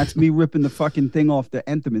that's me ripping the fucking thing off the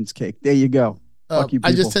Entenmann's cake. There you go. Fuck you, I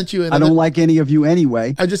just people. sent you. I don't like any of you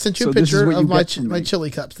anyway. I just sent you So a this is picture what you of my get from my me.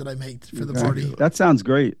 chili cups that I made for the Okay. party. That sounds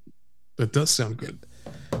great. That does sound good.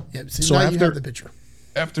 Yeah, so, So now you after- have the picture.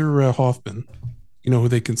 After Hoffman, you know who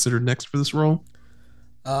they considered next for this role?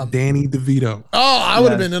 Um, Danny DeVito. Oh, I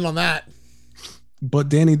would have Yes. been in on that. But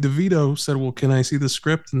Danny DeVito said, "Well, can I see the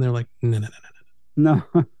script?" And they're like, "No, no, no, No,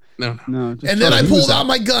 no, no, no." no. Just And then I he was pulled out out.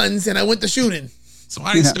 my guns and I went to shooting. So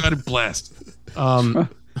I Yeah. started blasting.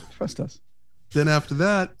 trust us. Then after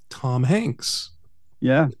that, Tom Hanks.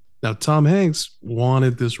 Yeah. Now Tom Hanks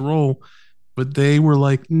wanted this role, but they were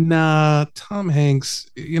like, "Nah, Tom Hanks.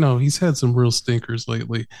 You know, he's had some real stinkers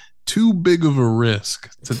lately. Too big of a risk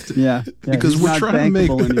to." Yeah. Because he's we're not trying to make-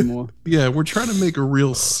 bankable anymore. Yeah, we're trying to make a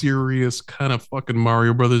real serious kind of fucking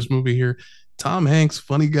Mario Brothers movie here. Tom Hanks,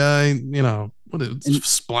 funny guy, you know, what is And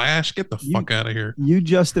Splash? Get the fuck out of here. You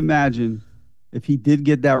just imagine if he did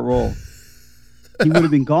get that role, he would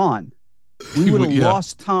have been gone. We He would would- have yeah.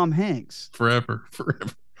 lost Tom Hanks Forever.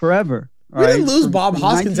 forever. We didn't lose Bob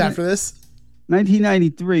Hoskins after this.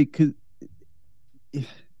 1993.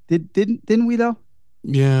 Didn't we though?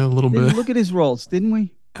 Yeah, a little Didn't bit. look at his roles, didn't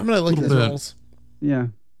we? I'm gonna look at his Little bit. roles. Yeah.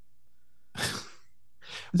 He's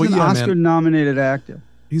But an yeah, man. Oscar-nominated actor.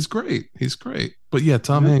 He's great. He's great. But yeah,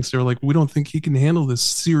 Tom Yeah. Hanks, they're like, we don't think he can handle this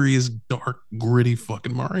serious, dark, gritty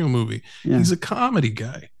fucking Mario movie. Yeah. He's a comedy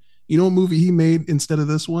guy. You know what movie he made instead of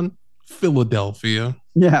this one? Philadelphia.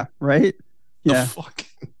 Yeah. Right. The Yeah. fucking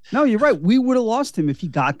No, you're right. We would have lost him if he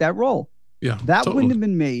got that role. yeah. That totally. wouldn't have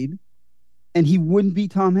been made, and he wouldn't be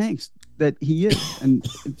Tom Hanks that he is. And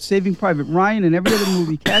Saving Private Ryan and every other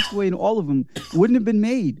movie, Castaway and all of them wouldn't have been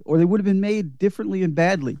made, or they would have been made differently and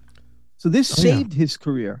badly. So this Oh, yeah. saved his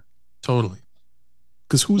career. Totally.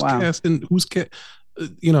 Because who's Wow. casting?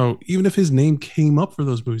 You know, even if his name came up for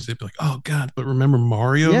those movies, they'd be like, "Oh God!" But remember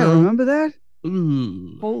Mario? Yeah, though? remember that?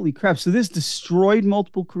 Ooh. Holy crap! So this destroyed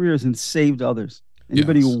multiple careers and saved others.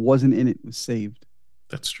 Anybody Yes. who wasn't in it was saved.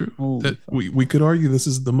 That's true. Holy That fuck. we could argue this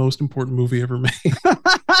is the most important movie ever made.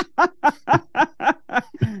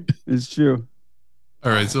 It's true.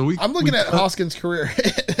 All right, so I'm looking we at cut- Hoskins' career.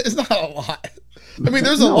 It's not a lot. I mean,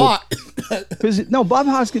 there's a No. lot. Because no, Bob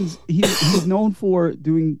Hoskins, he's known for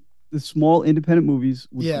doing the small independent movies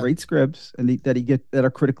with Yeah. great scripts and that are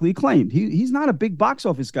critically acclaimed. He's not a big box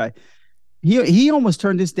office guy. He almost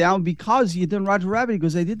turned this down because he had done Roger Rabbit. He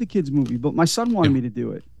goes, I did the kids movie, but my son wanted Yeah. me to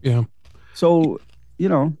do it. Yeah. So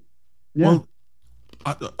yeah. Well,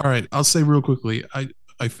 all right. I'll say real quickly.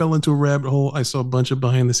 I fell into a rabbit hole. I saw a bunch of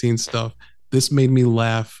behind the scenes stuff. This made me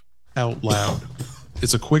laugh out loud.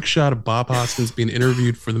 It's a quick shot of Bob Hoskins being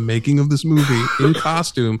interviewed for the making of this movie in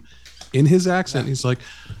costume, in his accent. He's like,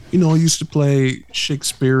 you know, I used to play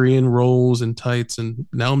Shakespearean roles in tights, and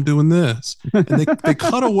now I'm doing this. And they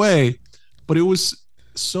cut away, but it was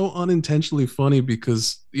so unintentionally funny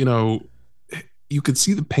because, you know, you could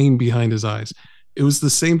see the pain behind his eyes. It was the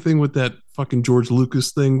same thing with that fucking George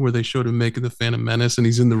Lucas thing where they showed him making the Phantom Menace, and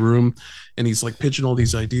he's in the room and he's like pitching all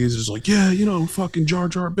these ideas. He's like, yeah, fucking Jar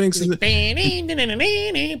Jar Binks. Yeah,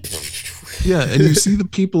 and you see the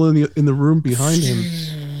people in the room behind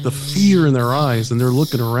him, the fear in their eyes, and they're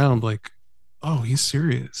looking around like, oh, he's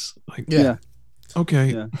serious. Like, Yeah.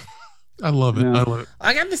 Okay. Yeah. I love it. Yeah. I love it.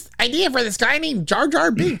 I got this idea for this guy named Jar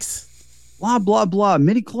Jar Binks. Blah, blah, blah.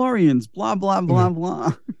 Midi-chlorians. Blah, blah, blah,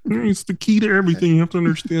 blah. It's the key to everything. You have to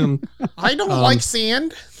understand. I don't like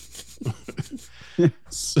sand.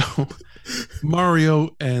 So,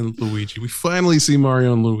 Mario and Luigi. We finally see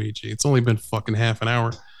Mario and Luigi. It's only been fucking half an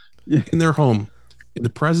hour in their home. In the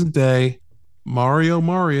present day, Mario,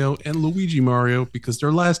 and Luigi Mario, because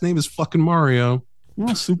their last name is fucking Mario.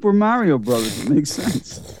 Well, Super Mario Brothers. It makes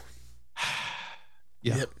sense.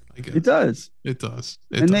 Yeah. Yep. I guess. It does. It does.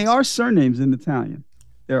 They are surnames in Italian.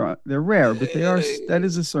 They're rare, but they are. That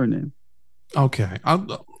is a surname. Okay.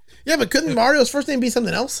 Yeah, but couldn't Mario's first name be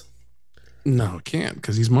something else? No, it can't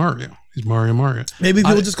because he's Mario. He's Mario. Maybe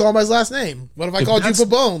people just call him by his last name. What if I called you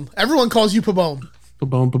Pabone? Everyone calls you Pabone.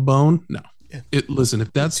 Pabone? No. Yeah. Listen,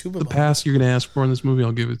 if that's the pass you're going to ask for in this movie,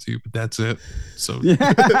 I'll give it to you, but that's it. So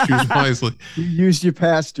choose wisely. You used your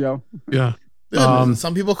pass, Joe. Yeah.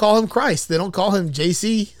 Some people call him Christ. They don't call him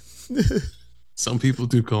JC. Some people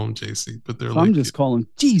do call him JC, but they're I'm just calling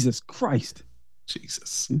Jesus Christ.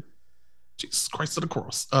 Jesus Christ of the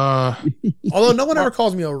cross. Although no one ever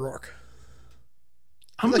calls me O'Rourke.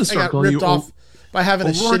 I'm going to start calling you off by having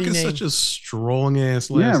a O'Rourke shitty is name. such a strong ass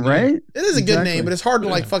last name. Right? It is a good name, but it's hard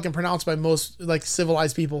to fucking pronounce by most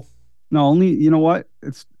civilized people. No, only you know what?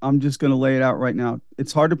 I'm just gonna lay it out right now.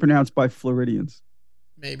 It's hard to pronounce by Floridians.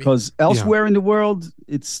 Maybe. Because elsewhere in the world,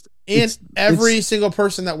 it's every single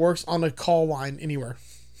person that works on a call line anywhere.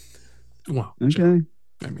 Well, okay. Sure.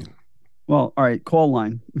 I mean, well, all right, call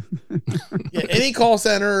line. Yeah, any call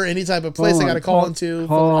center, any type of place I got to call into,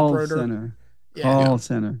 phone operator. Center. Yeah. Call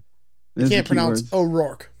center. You can't pronounce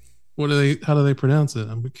O'Rourke. How do they pronounce it?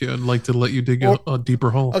 I'd like to let you dig a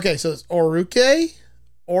deeper hole. Okay, so it's Oruke.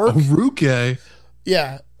 Oruke?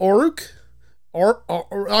 Yeah, Oruk. Or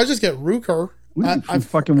I just get Ruker. I've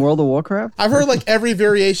fucking World of Warcraft. I've heard every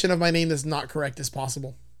variation of my name that's not correct as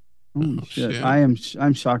possible. Oh, shit. I'm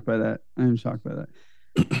shocked by that. I'm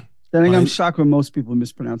I'm shocked when most people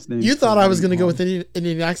mispronounce names. You thought I was going to go with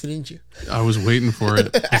Indian accent, didn't you? I was waiting for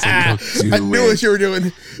it. I knew what you were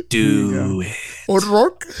doing. Do it.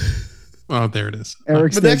 O'Rourke. Oh, there it is.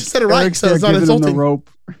 Eric's but they actually said it right, so it's not insulting. The rope.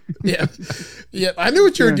 Yeah. I knew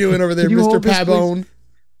what you were doing over there, Mr. Pabone.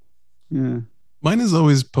 Yeah. Mine is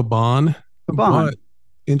always Pabon. But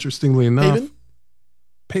interestingly enough,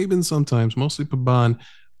 Pabon sometimes, mostly Pabon,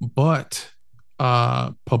 but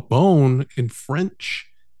Pabon in French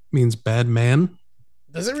means bad man.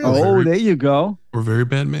 Does it really? Oh, there you go. Or very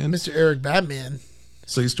bad man. Mr. Eric Badman.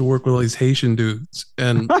 So I used to work with all these Haitian dudes,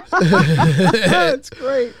 and that's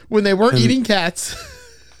great. When they weren't eating cats.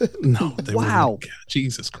 No, they weren't.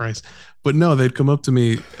 Jesus Christ. But no, they'd come up to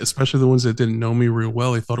me, especially the ones that didn't know me real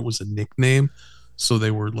well. They thought it was a nickname. So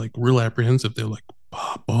they were real apprehensive. They're like,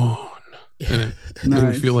 Babon. And it made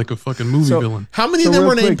me feel like a fucking movie villain. How many of them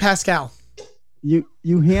were named Pascal? You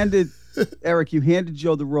handed Eric, you handed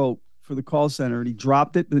Joe the rope for the call center, and he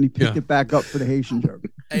dropped it, but then he picked it back up for the Haitian joke.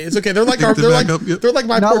 Hey, it's okay. They're like my not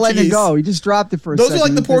Portuguese. letting it go. He just dropped it for a second. Those are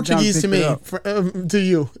like the Portuguese to me, to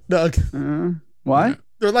you, Doug. What?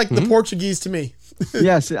 They're like the Portuguese to me.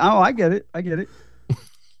 Yes. Oh, I get it.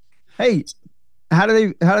 Hey, how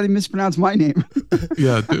do they mispronounce my name?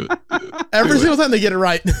 Yeah, dude. Every single time they get it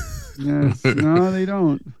right. Yes. No, they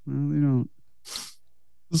don't.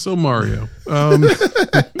 So Mario.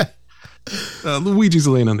 Luigi's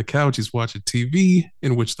laying on the couch. He's watching TV,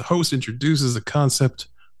 in which the host introduces the concept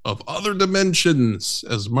of other dimensions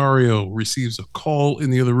as Mario receives a call in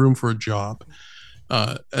the other room for a job,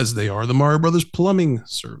 as they are the Mario Brothers plumbing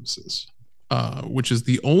services, which is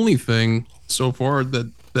the only thing so far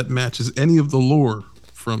that matches any of the lore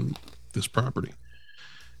from this property.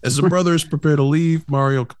 As the brothers prepare to leave,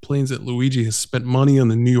 Mario complains that Luigi has spent money on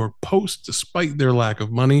the New York Post despite their lack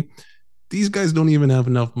of money. These guys don't even have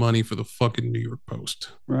enough money for the fucking New York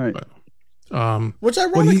Post. Right. Which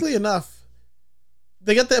ironically enough,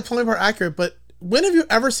 they got that plumbing part accurate, but when have you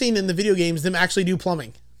ever seen in the video games them actually do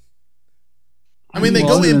plumbing? I mean, they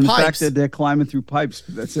go in pipes. The fact that they're climbing through pipes,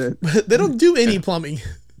 but that's it. They don't do any plumbing.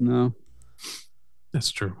 No. That's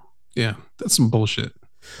true. Yeah, that's some bullshit.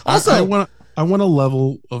 Also, I want a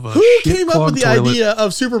level of a who came up with the toilet. idea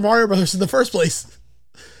of Super Mario Brothers in the first place?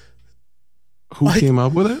 Who came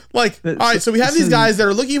up with it? All right, so we have these guys that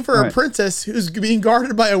are looking for a princess who's being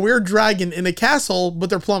guarded by a weird dragon in a castle, but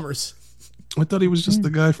they're plumbers. I thought he was just the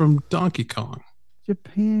guy from Donkey Kong.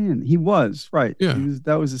 Japan. He was, right. Yeah.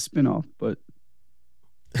 That was a spinoff, but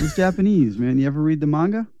he's Japanese, man. You ever read the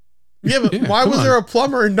manga? Yeah, but why was there a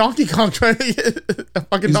plumber in Donkey Kong trying to get a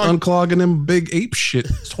fucking He's donkey? unclogging them big ape shit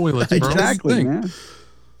toilets, bro. Exactly, man.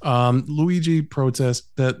 Luigi protests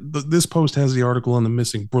that this post has the article on the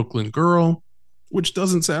missing Brooklyn girl, which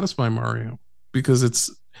doesn't satisfy Mario because it's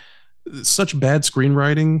such bad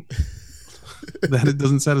screenwriting that it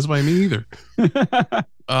doesn't satisfy me either.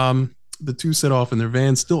 The two set off in their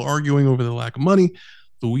van, still arguing over the lack of money.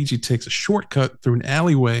 Luigi takes a shortcut through an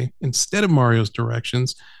alleyway instead of Mario's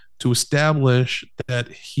directions to establish that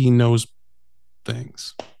he knows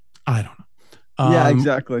things. I don't know. Yeah,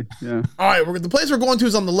 exactly. Yeah. All right, the place we're going to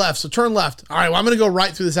is on the left, so turn left. All right, well, I'm going to go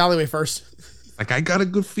right through this alleyway first. Like, I got a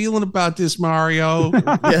good feeling about this, Mario.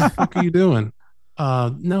 What the fuck are you doing?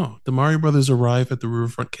 No, the Mario brothers arrive at the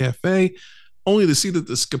Riverfront Cafe, only to see that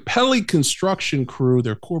the Scapelli construction crew,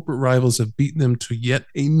 their corporate rivals, have beaten them to yet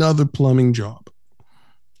another plumbing job.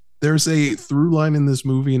 There's a through line in this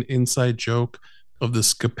movie, an inside joke of the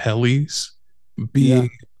Scapellis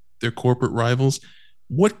being their corporate rivals.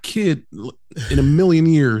 What kid in a million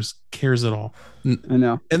years cares at all? I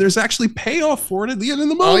know. And there's actually payoff for it at the end of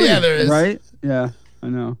the movie. Oh, yeah, there is. Right? Yeah, I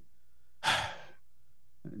know.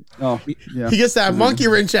 Oh, yeah. He gets that monkey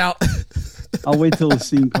wrench out. I'll wait till the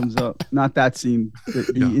scene comes up. Not that scene,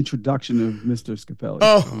 the introduction of Mr. Scapelli.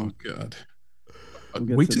 Oh God.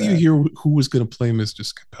 Wait till you hear who was going to play Mr.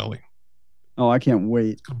 Scapelli. Oh, I can't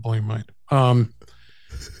wait. It's going to blow your mind.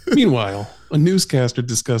 Meanwhile, a newscaster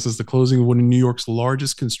discusses the closing of one of New York's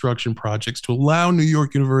largest construction projects to allow New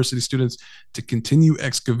York University students to continue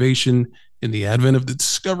excavation in the advent of the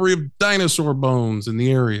discovery of dinosaur bones in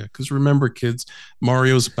the area. Because remember, kids,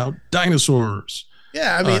 Mario's about dinosaurs.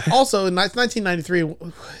 Yeah, I mean, also in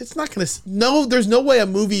 1993, it's not going to. No, there's no way a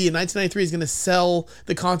movie in 1993 is going to sell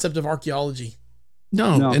the concept of archaeology.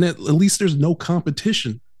 No. And at least there's no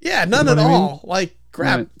competition. Yeah, none at all. Like,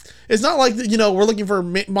 crap. Right. It's not like, we're looking for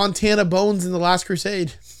Montana bones in The Last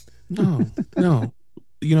Crusade. No.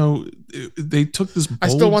 They took this bold I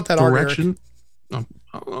still want that direction. All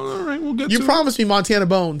right, we'll get You promised me Montana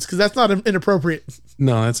bones, because that's not inappropriate.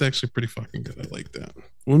 No, that's actually pretty fucking good. I like that.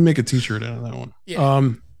 We'll make a t-shirt out of that one.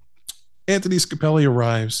 Yeah. Anthony Scapelli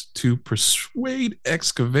arrives to persuade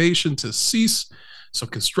excavation to cease so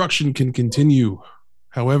construction can continue.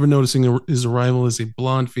 However, noticing his arrival is a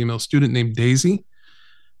blonde female student named Daisy,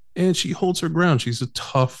 and she holds her ground. She's a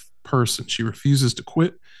tough person. She refuses to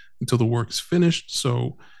quit until the work is finished.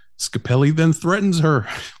 So Scapelli then threatens her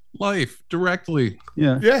life directly.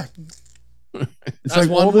 Yeah. It's like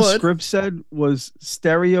all the script said was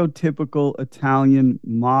stereotypical Italian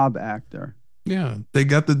mob actor. Yeah. They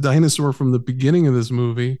got the dinosaur from the beginning of this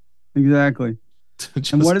movie. Exactly.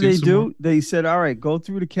 And what did they do? They said, all right, go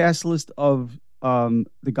through the cast list of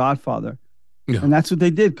The Godfather. Yeah. And that's what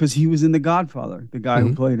they did, because he was in The Godfather, the guy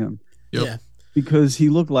who played him. Yep. Yeah. Because he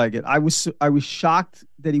looked like it. I was shocked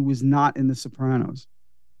that he was not in The Sopranos.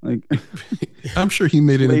 Like, I'm sure he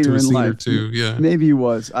made it into a scene or two. Yeah, maybe he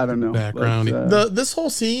was. I don't know. Background. This whole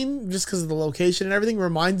scene, just because of the location and everything,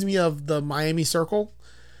 reminds me of the Miami Circle.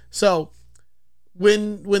 So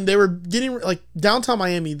when they were getting like downtown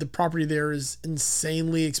Miami, the property there is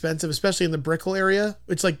insanely expensive, especially in the Brickell area,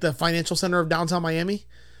 which is like the financial center of downtown Miami,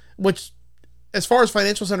 which, as far as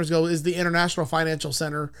financial centers go, is the international financial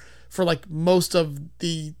center for like most of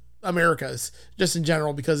the Americas, just in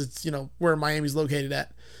general, because it's where Miami's located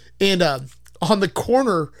at. And on the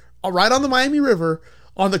corner, right on the Miami River,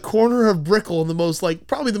 on the corner of Brickell, and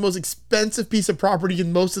probably the most expensive piece of property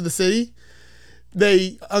in most of the city,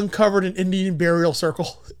 they uncovered an Indian burial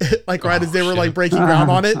circle, right as they were like breaking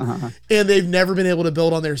ground on it, and they've never been able to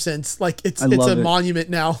build on there since. Like it's a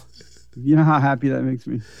monument now. You know how happy that makes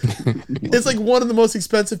me. It's like one of the most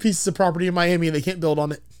expensive pieces of property in Miami, and they can't build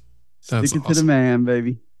on it. Stick it to the man,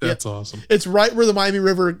 baby. That's awesome. It's right where the Miami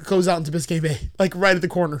River goes out into Biscayne Bay, like right at the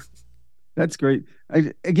corner. That's great.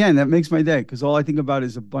 Again, that makes my day, because all I think about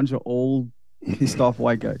is a bunch of old, pissed off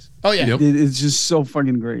white guys. Oh yeah, it's just so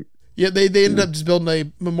fucking great. Yeah, they ended up just building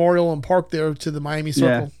a memorial and park there to the Miami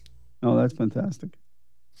Circle. Yeah. Oh, that's fantastic.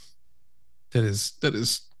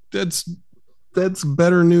 That's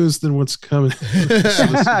better news than what's coming.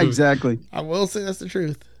 Exactly. I will say that's the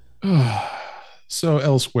truth. So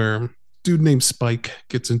elsewhere, dude named Spike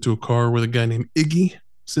gets into a car with a guy named Iggy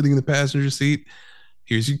sitting in the passenger seat.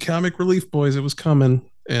 Here's your comic relief, boys. It was coming.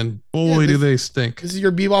 And boy, do they stink. This is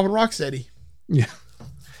your Bebop and Rocksteady. Yeah.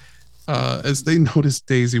 As they notice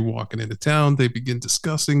Daisy walking into town, they begin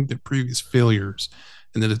discussing their previous failures.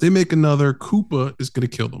 And that if they make another, Koopa is going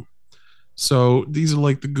to kill them. So these are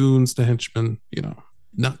like the goons, the henchmen,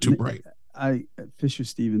 not too bright. Fisher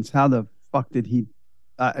Stevens, how the fuck did he?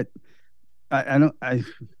 I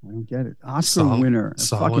don't get it. Oscar winner,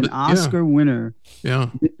 fucking Oscar winner. Yeah,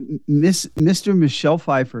 Mr. Michelle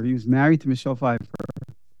Pfeiffer. He was married to Michelle Pfeiffer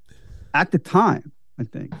at the time, I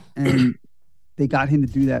think, and they got him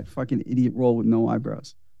to do that fucking idiot role with no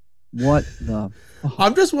eyebrows. What the fuck?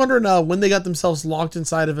 I'm just wondering when they got themselves locked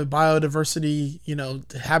inside of a biodiversity,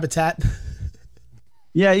 habitat.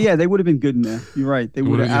 Yeah, they would have been good in there. You're right. They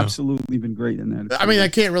would have absolutely been great in that. I mean, I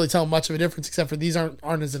can't really tell much of a difference except for these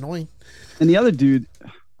aren't as annoying. And the other dude,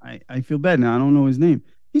 I feel bad now. I don't know his name.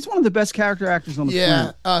 He's one of the best character actors on the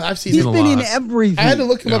planet. I've seen. He's been in everything. I had to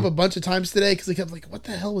look him up a bunch of times today because I kept like, "What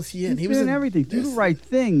the hell was he in?" He was in everything. Do the right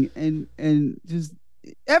thing and just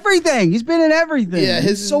everything. He's been in everything. Yeah,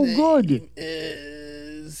 he's so good.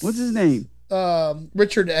 What's his name?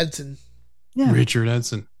 Richard Edson. Yeah, Richard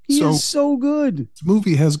Edson. He is so good. This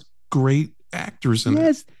movie has great actors in it.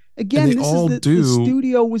 Yes. Again, the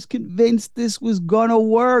studio was convinced this was gonna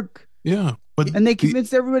work. Yeah, and they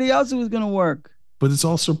convinced everybody else it was gonna work. But it's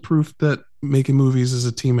also proof that making movies is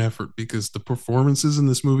a team effort because the performances in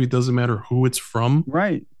this movie doesn't matter who it's from.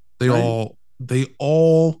 Right. They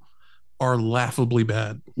all are laughably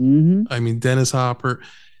bad. Mm-hmm. I mean, Dennis Hopper.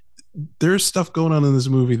 There's stuff going on in this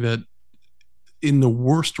movie that in the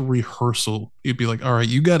worst rehearsal, you'd be like, all right,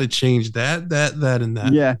 you got to change that, and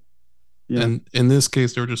that. Yeah. And in this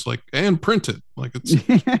case, they were just like, and print it. Like it's,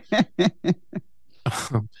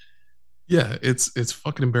 it's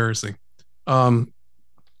fucking embarrassing.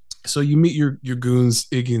 So you meet your goons,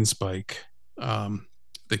 Iggy and Spike.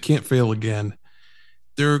 They can't fail again.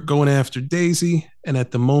 They're going after Daisy. And at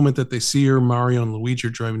the moment that they see her, Mario and Luigi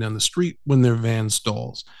are driving down the street when their van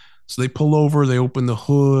stalls. So they pull over, they open the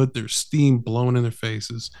hood, there's steam blowing in their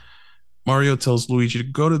faces. Mario tells Luigi to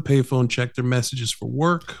go to the payphone, check their messages for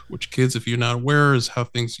work, which, kids, if you're not aware, is how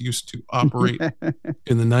things used to operate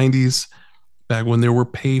in the 90s, back when there were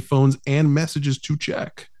payphones and messages to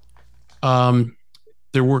check.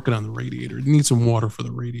 They're working on the radiator. They need some water for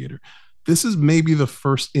the radiator. This is maybe the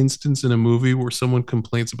first instance in a movie where someone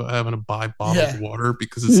complains about having to buy bottled water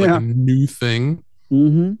because it's like a new thing,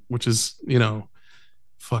 which is,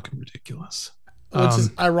 fucking ridiculous. Which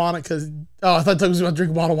is ironic because I thought Doug was about to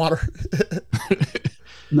drink bottled water.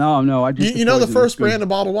 No, I just you know the first brand of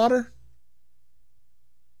bottled water?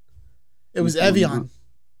 It was Evian.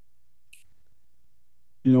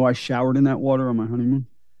 I showered in that water on my honeymoon.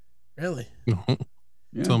 Really? Yeah.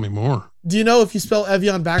 Tell me more. Do you know if you spell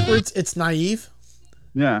Evian backwards, it's naive?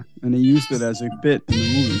 Yeah, and they used it as a bit in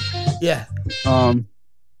the movie. Yeah.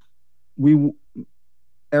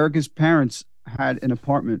 Erica's parents had an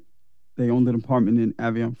apartment. They owned an apartment in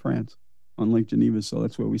Evian, France, on Lake Geneva. So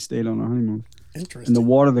that's where we stayed on our honeymoon. Interesting. And the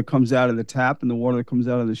water that comes out of the tap and the water that comes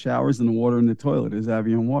out of the showers and the water in the toilet is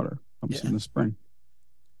Evian water. Comes from the spring.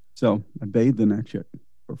 So I bathed in that shit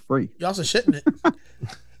for free. You also shit in it.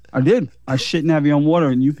 I did. I shit in Evian water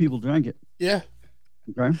and you people drank it. Yeah.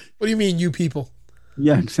 Okay. What do you mean, you people?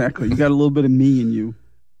 Yeah, exactly. You got a little bit of me in you.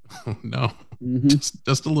 Oh, no.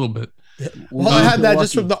 Just a little bit. Yeah. Well, I had that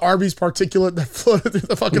just from the Arby's particulate that floated through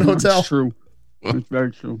the fucking hotel. That's true. That's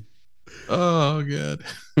very true. Oh, God.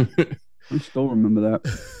 I still remember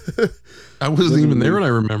that. I wasn't even there when I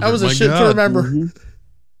remember. That was a shit to remember.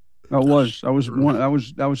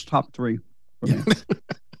 That was top 3 for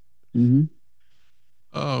me.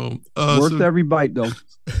 Worth every bite, though.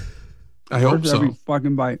 I hope so. Every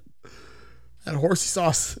fucking bite. That horsey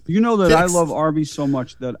sauce. You know that I love Arby's so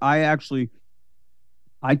much that I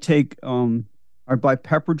take I buy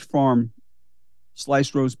Pepperidge Farm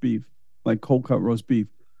sliced roast beef, like cold cut roast beef,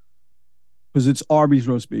 because it's Arby's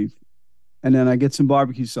roast beef, and then I get some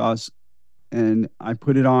barbecue sauce and I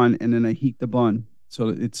put it on, and then I heat the bun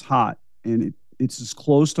so that it's hot, and it's as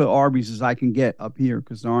close to Arby's as I can get up here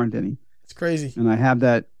because there aren't any. It's crazy. And I have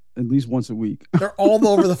that at least once a week. They're all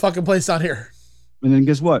over the fucking place out here. And then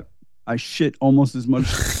guess what? I shit almost as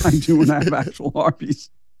much as I do when I have actual Arby's.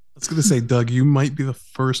 I was going to say, Doug, you might be the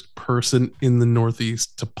first person in the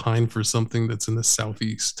Northeast to pine for something that's in the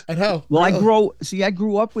Southeast. I know. Well, I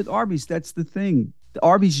grew up with Arby's. That's the thing. The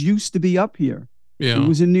Arby's used to be up here. Yeah. It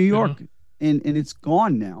was in New York, and it's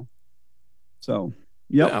gone now. So,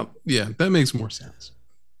 yeah, that makes more sense.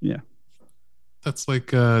 Yeah. That's like,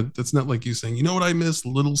 that's not like you saying, you know what I miss?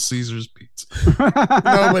 Little Caesar's pizza.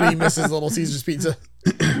 Nobody misses Little Caesar's pizza.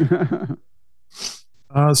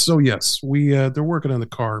 So yes, they're working on the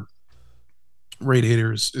car.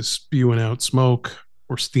 Radiator is spewing out smoke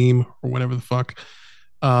or steam or whatever the fuck.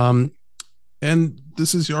 And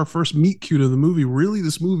this is our first meet cute of the movie. Really,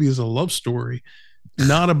 this movie is a love story.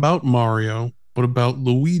 not about Mario, but about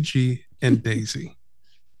Luigi and Daisy.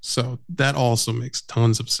 So that also makes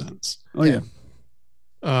tons of sense. Oh yeah.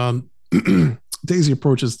 Daisy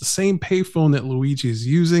approaches the same payphone that Luigi is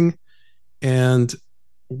using, and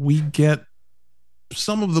we get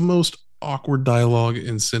some of the most awkward dialogue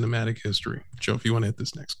in cinematic history. Joe, if you want to hit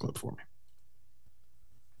this next clip for me.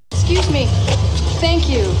 Excuse me. Thank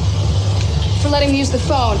you for letting me use the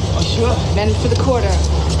phone. Oh, sure. And for the quarter.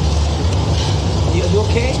 You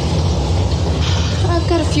okay? I've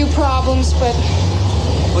got a few problems, but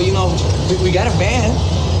Well, you know, we got a van.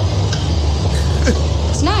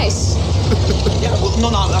 it's nice. Yeah, well, no,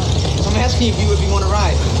 I'm asking if you want to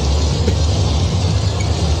ride.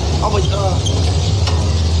 Oh, but,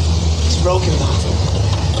 it's broken now.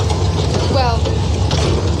 Well,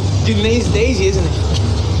 Your name's Daisy, isn't it?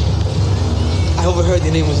 I overheard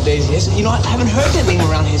your name was Daisy. You know, I haven't heard that name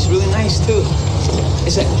around here. It's really nice, too.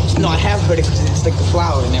 It's like, no, I have heard it because it's like the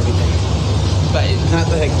flower and everything. But it's not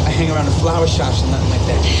like I hang around the flower shops or nothing like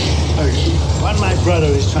that. What my brother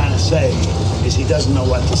is trying to say is he doesn't know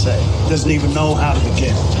what to say. He doesn't even know how to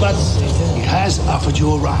begin. But he has offered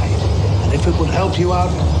you a ride. And if it would help you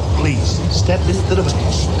out, please step into the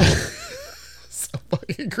van. So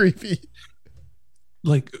fucking creepy.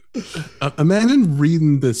 Like, imagine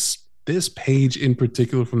reading this page in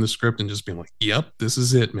particular from the script and just being like, yep, this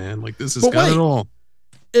is it, man. Like, this has got it all.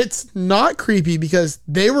 It's not creepy because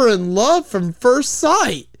they were in love from first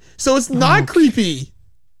sight. So it's not creepy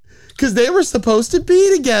because they were supposed to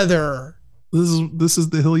be together. This is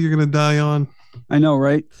the hill you're going to die on. I know,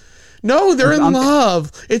 right? No, they're in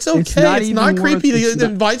love. It's okay. It's not creepy to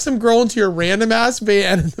invite some girl into your random ass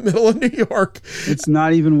van in the middle of New York. It's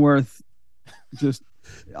not even worth just,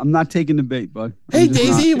 I'm not taking the bait, bud. Hey,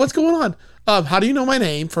 Daisy, what's going on? How do you know my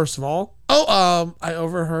name, first of all? Oh, I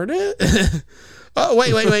overheard it. Oh,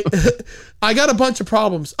 wait. I got a bunch of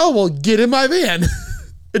problems. Oh, well, get in my van.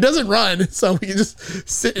 It doesn't run, so we can just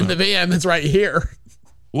sit in the van that's right here.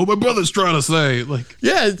 What my brother's trying to say, like,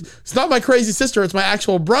 yeah, it's not my crazy sister. It's my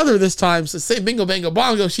actual brother this time. So say bingo, bango,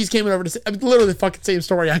 bongo. She's came over to say, I mean, literally the fucking same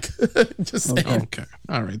story. I just saying. Okay.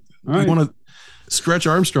 All right. You want to stretch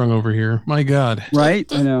Armstrong over here. My God. Right?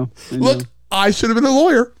 I know. Look, I should have been a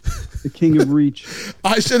lawyer. The king of reach.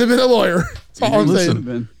 I should have been a lawyer. That's all I'm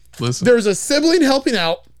saying. Listen. There's a sibling helping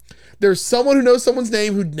out. There's someone who knows someone's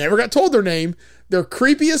name who never got told their name. They're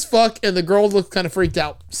creepy as fuck, and the girl looks kind of freaked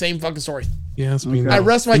out. Same fucking story. Yes, I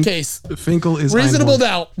rest my case. Finkel is reasonable Einhorn.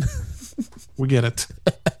 doubt. We get it.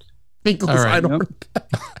 Finkel is Einhorn.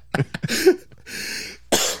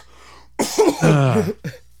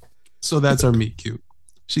 So that's our meet cute.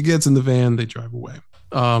 She gets in the van. They drive away.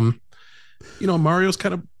 Mario's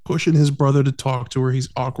kind of pushing his brother to talk to her. He's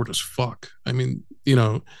awkward as fuck. I mean,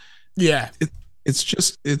 yeah. It's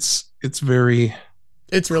very.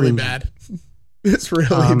 It's really bad. It's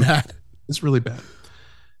really bad. It's really bad.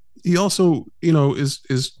 He also,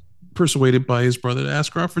 is persuaded by his brother to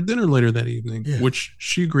ask her out for dinner later that evening, which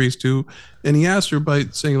she agrees to. And he asked her by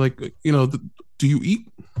saying, like, do you eat?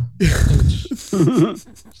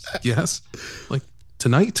 Yes. Like,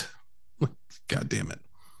 tonight? Like, God damn it.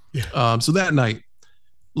 Yeah. So that night,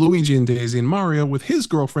 Luigi and Daisy and Mario with his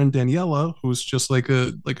girlfriend Daniela, who's just like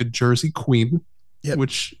a Jersey queen,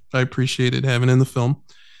 which I appreciated having in the film.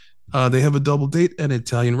 They have a double date at an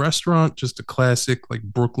Italian restaurant, just a classic like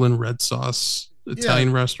Brooklyn red sauce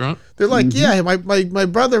Italian restaurant. They're like, my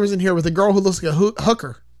brother was in here with a girl who looks like a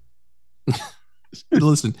hooker.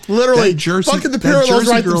 Listen, literally, Jersey, fucking the parallels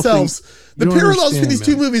write themselves. The parallels for these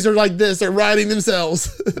two man. movies are like this. They're writing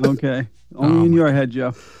themselves. Okay. Only in your head,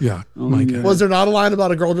 Joe. Yeah. My God. Was there not a line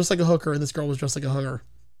about a girl dressed like a hooker and this girl was dressed like a hooker?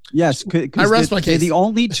 Yes. I rest my case. They're the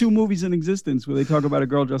only two movies in existence where they talk about a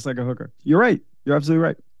girl dressed like a hooker. You're right. You're absolutely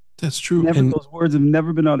right. That's true. Those words have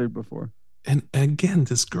never been uttered before. And again,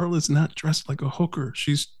 this girl is not dressed like a hooker.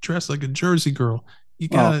 She's dressed like a Jersey girl. You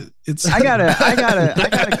gotta. I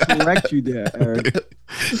gotta correct you there, Eric.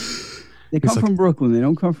 They come from Brooklyn. They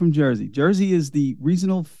don't come from Jersey. Jersey is the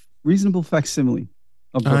reasonable facsimile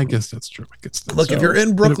of Brooklyn. I guess that's true. Look, if you're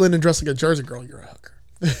in Brooklyn and dressed like a Jersey girl, you're a hooker.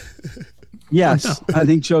 Yes, I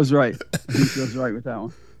think Joe's right. With that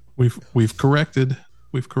one. We've corrected.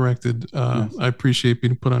 Yes. I appreciate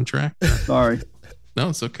being put on track. Sorry. No,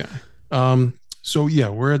 it's okay. So yeah,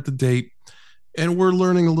 we're at the date and we're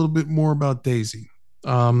learning a little bit more about Daisy.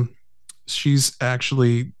 She's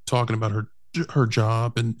actually talking about her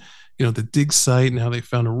job and, the dig site and how they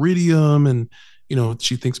found iridium and,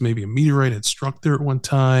 she thinks maybe a meteorite had struck there at one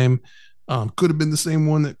time. Could have been the same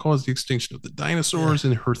one that caused the extinction of the dinosaurs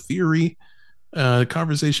in her theory. The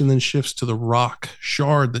conversation then shifts to the rock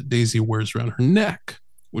shard that Daisy wears around her neck.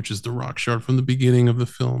 which is the rock shard from the beginning of the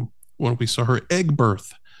film when we saw her egg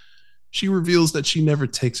birth. She reveals that she never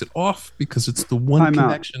takes it off because it's the one Time out.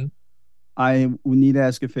 connection. I need to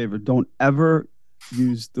ask a favor. Don't ever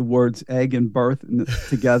use the words egg and birth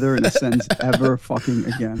together in a sentence ever fucking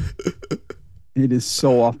again. It is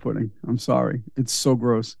so off-putting. I'm sorry. It's so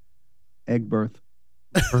gross. Egg birth.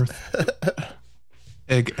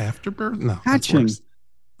 Egg after birth? No. Hatching.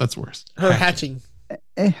 That's worse. Her hatching.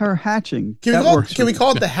 Her hatching. Can we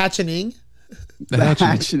call it the hatchening? The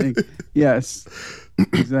hatchening. Yes.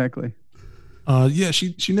 Exactly. Yeah,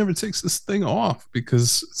 she never takes this thing off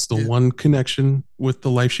because it's the one connection with the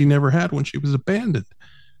life she never had when she was abandoned.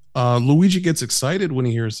 Luigi gets excited when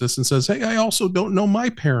he hears this and says, "Hey, I also don't know my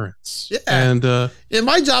parents." Yeah. And in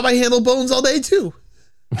my job, I handle bones all day too.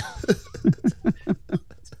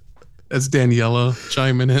 That's Daniela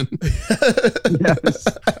chiming in. Yes.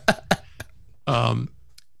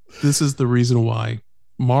 This is the reason why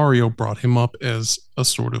Mario brought him up as a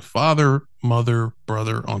sort of father, mother,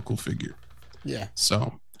 brother, uncle figure. Yeah.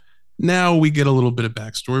 So now we get a little bit of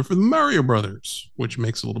backstory for the Mario Brothers, which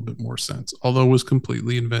makes a little bit more sense, although it was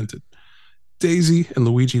completely invented. Daisy and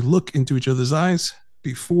Luigi look into each other's eyes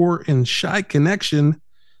before, in shy connection,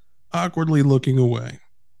 awkwardly looking away.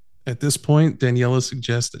 At this point, Daniela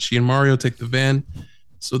suggests that she and Mario take the van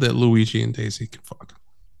so that Luigi and Daisy can fuck.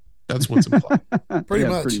 That's what's implied. Pretty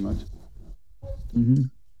much. Mm-hmm.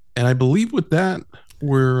 And I believe with that,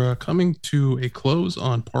 we're coming to a close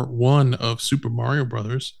on part 1 of Super Mario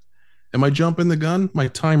Brothers. Am I jumping the gun? My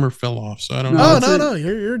timer fell off, so I don't know. No.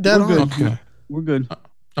 You're dead on. Okay. We're good.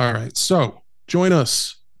 All right. So join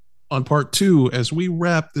us on part 2 as we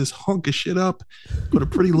wrap this hunk of shit up, put a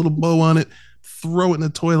pretty little bow on it, throw it in the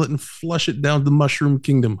toilet, and flush it down the Mushroom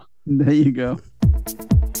Kingdom. There you go.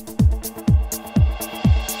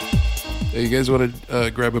 Hey, you guys want to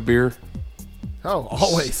grab a beer? Oh,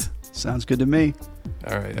 always. Sounds good to me.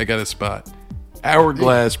 All right, I got a spot.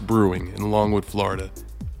 Hourglass Brewing in Longwood, Florida.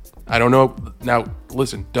 I don't know. Now,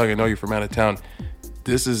 listen, Doug, I know you're from out of town.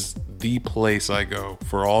 This is the place I go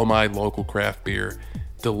for all my local craft beer.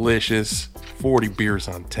 Delicious, 40 beers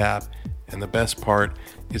on tap. And the best part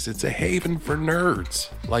is it's a haven for nerds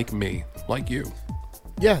like me, like you.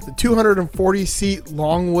 Yeah, the 240-seat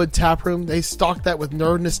Longwood taproom. They stock that with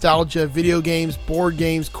nerd nostalgia, video games, board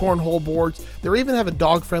games, cornhole boards. They even have a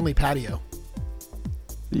dog-friendly patio.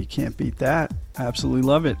 You can't beat that. I absolutely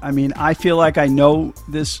love it. I mean, I feel like I know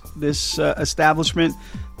this establishment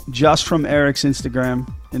just from Eric's Instagram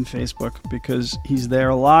and Facebook because he's there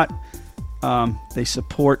a lot. They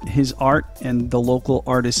support his art and the local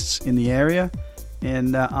artists in the area.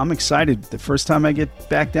 And I'm excited. The first time I get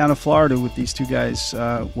back down to Florida with these two guys,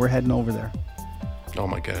 we're heading over there. Oh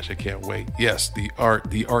my gosh, I can't wait. Yes, the art,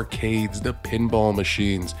 the arcades, the pinball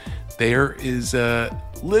machines. There is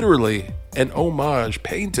literally an homage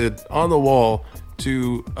painted on the wall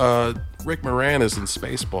to Rick Moranis and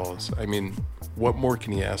Spaceballs. I mean, what more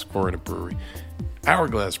can you ask for in a brewery?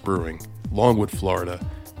 Hourglass Brewing, Longwood, Florida.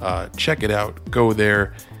 Check it out. Go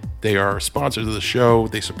there. They are sponsors of the show.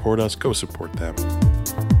 They support us. Go support them.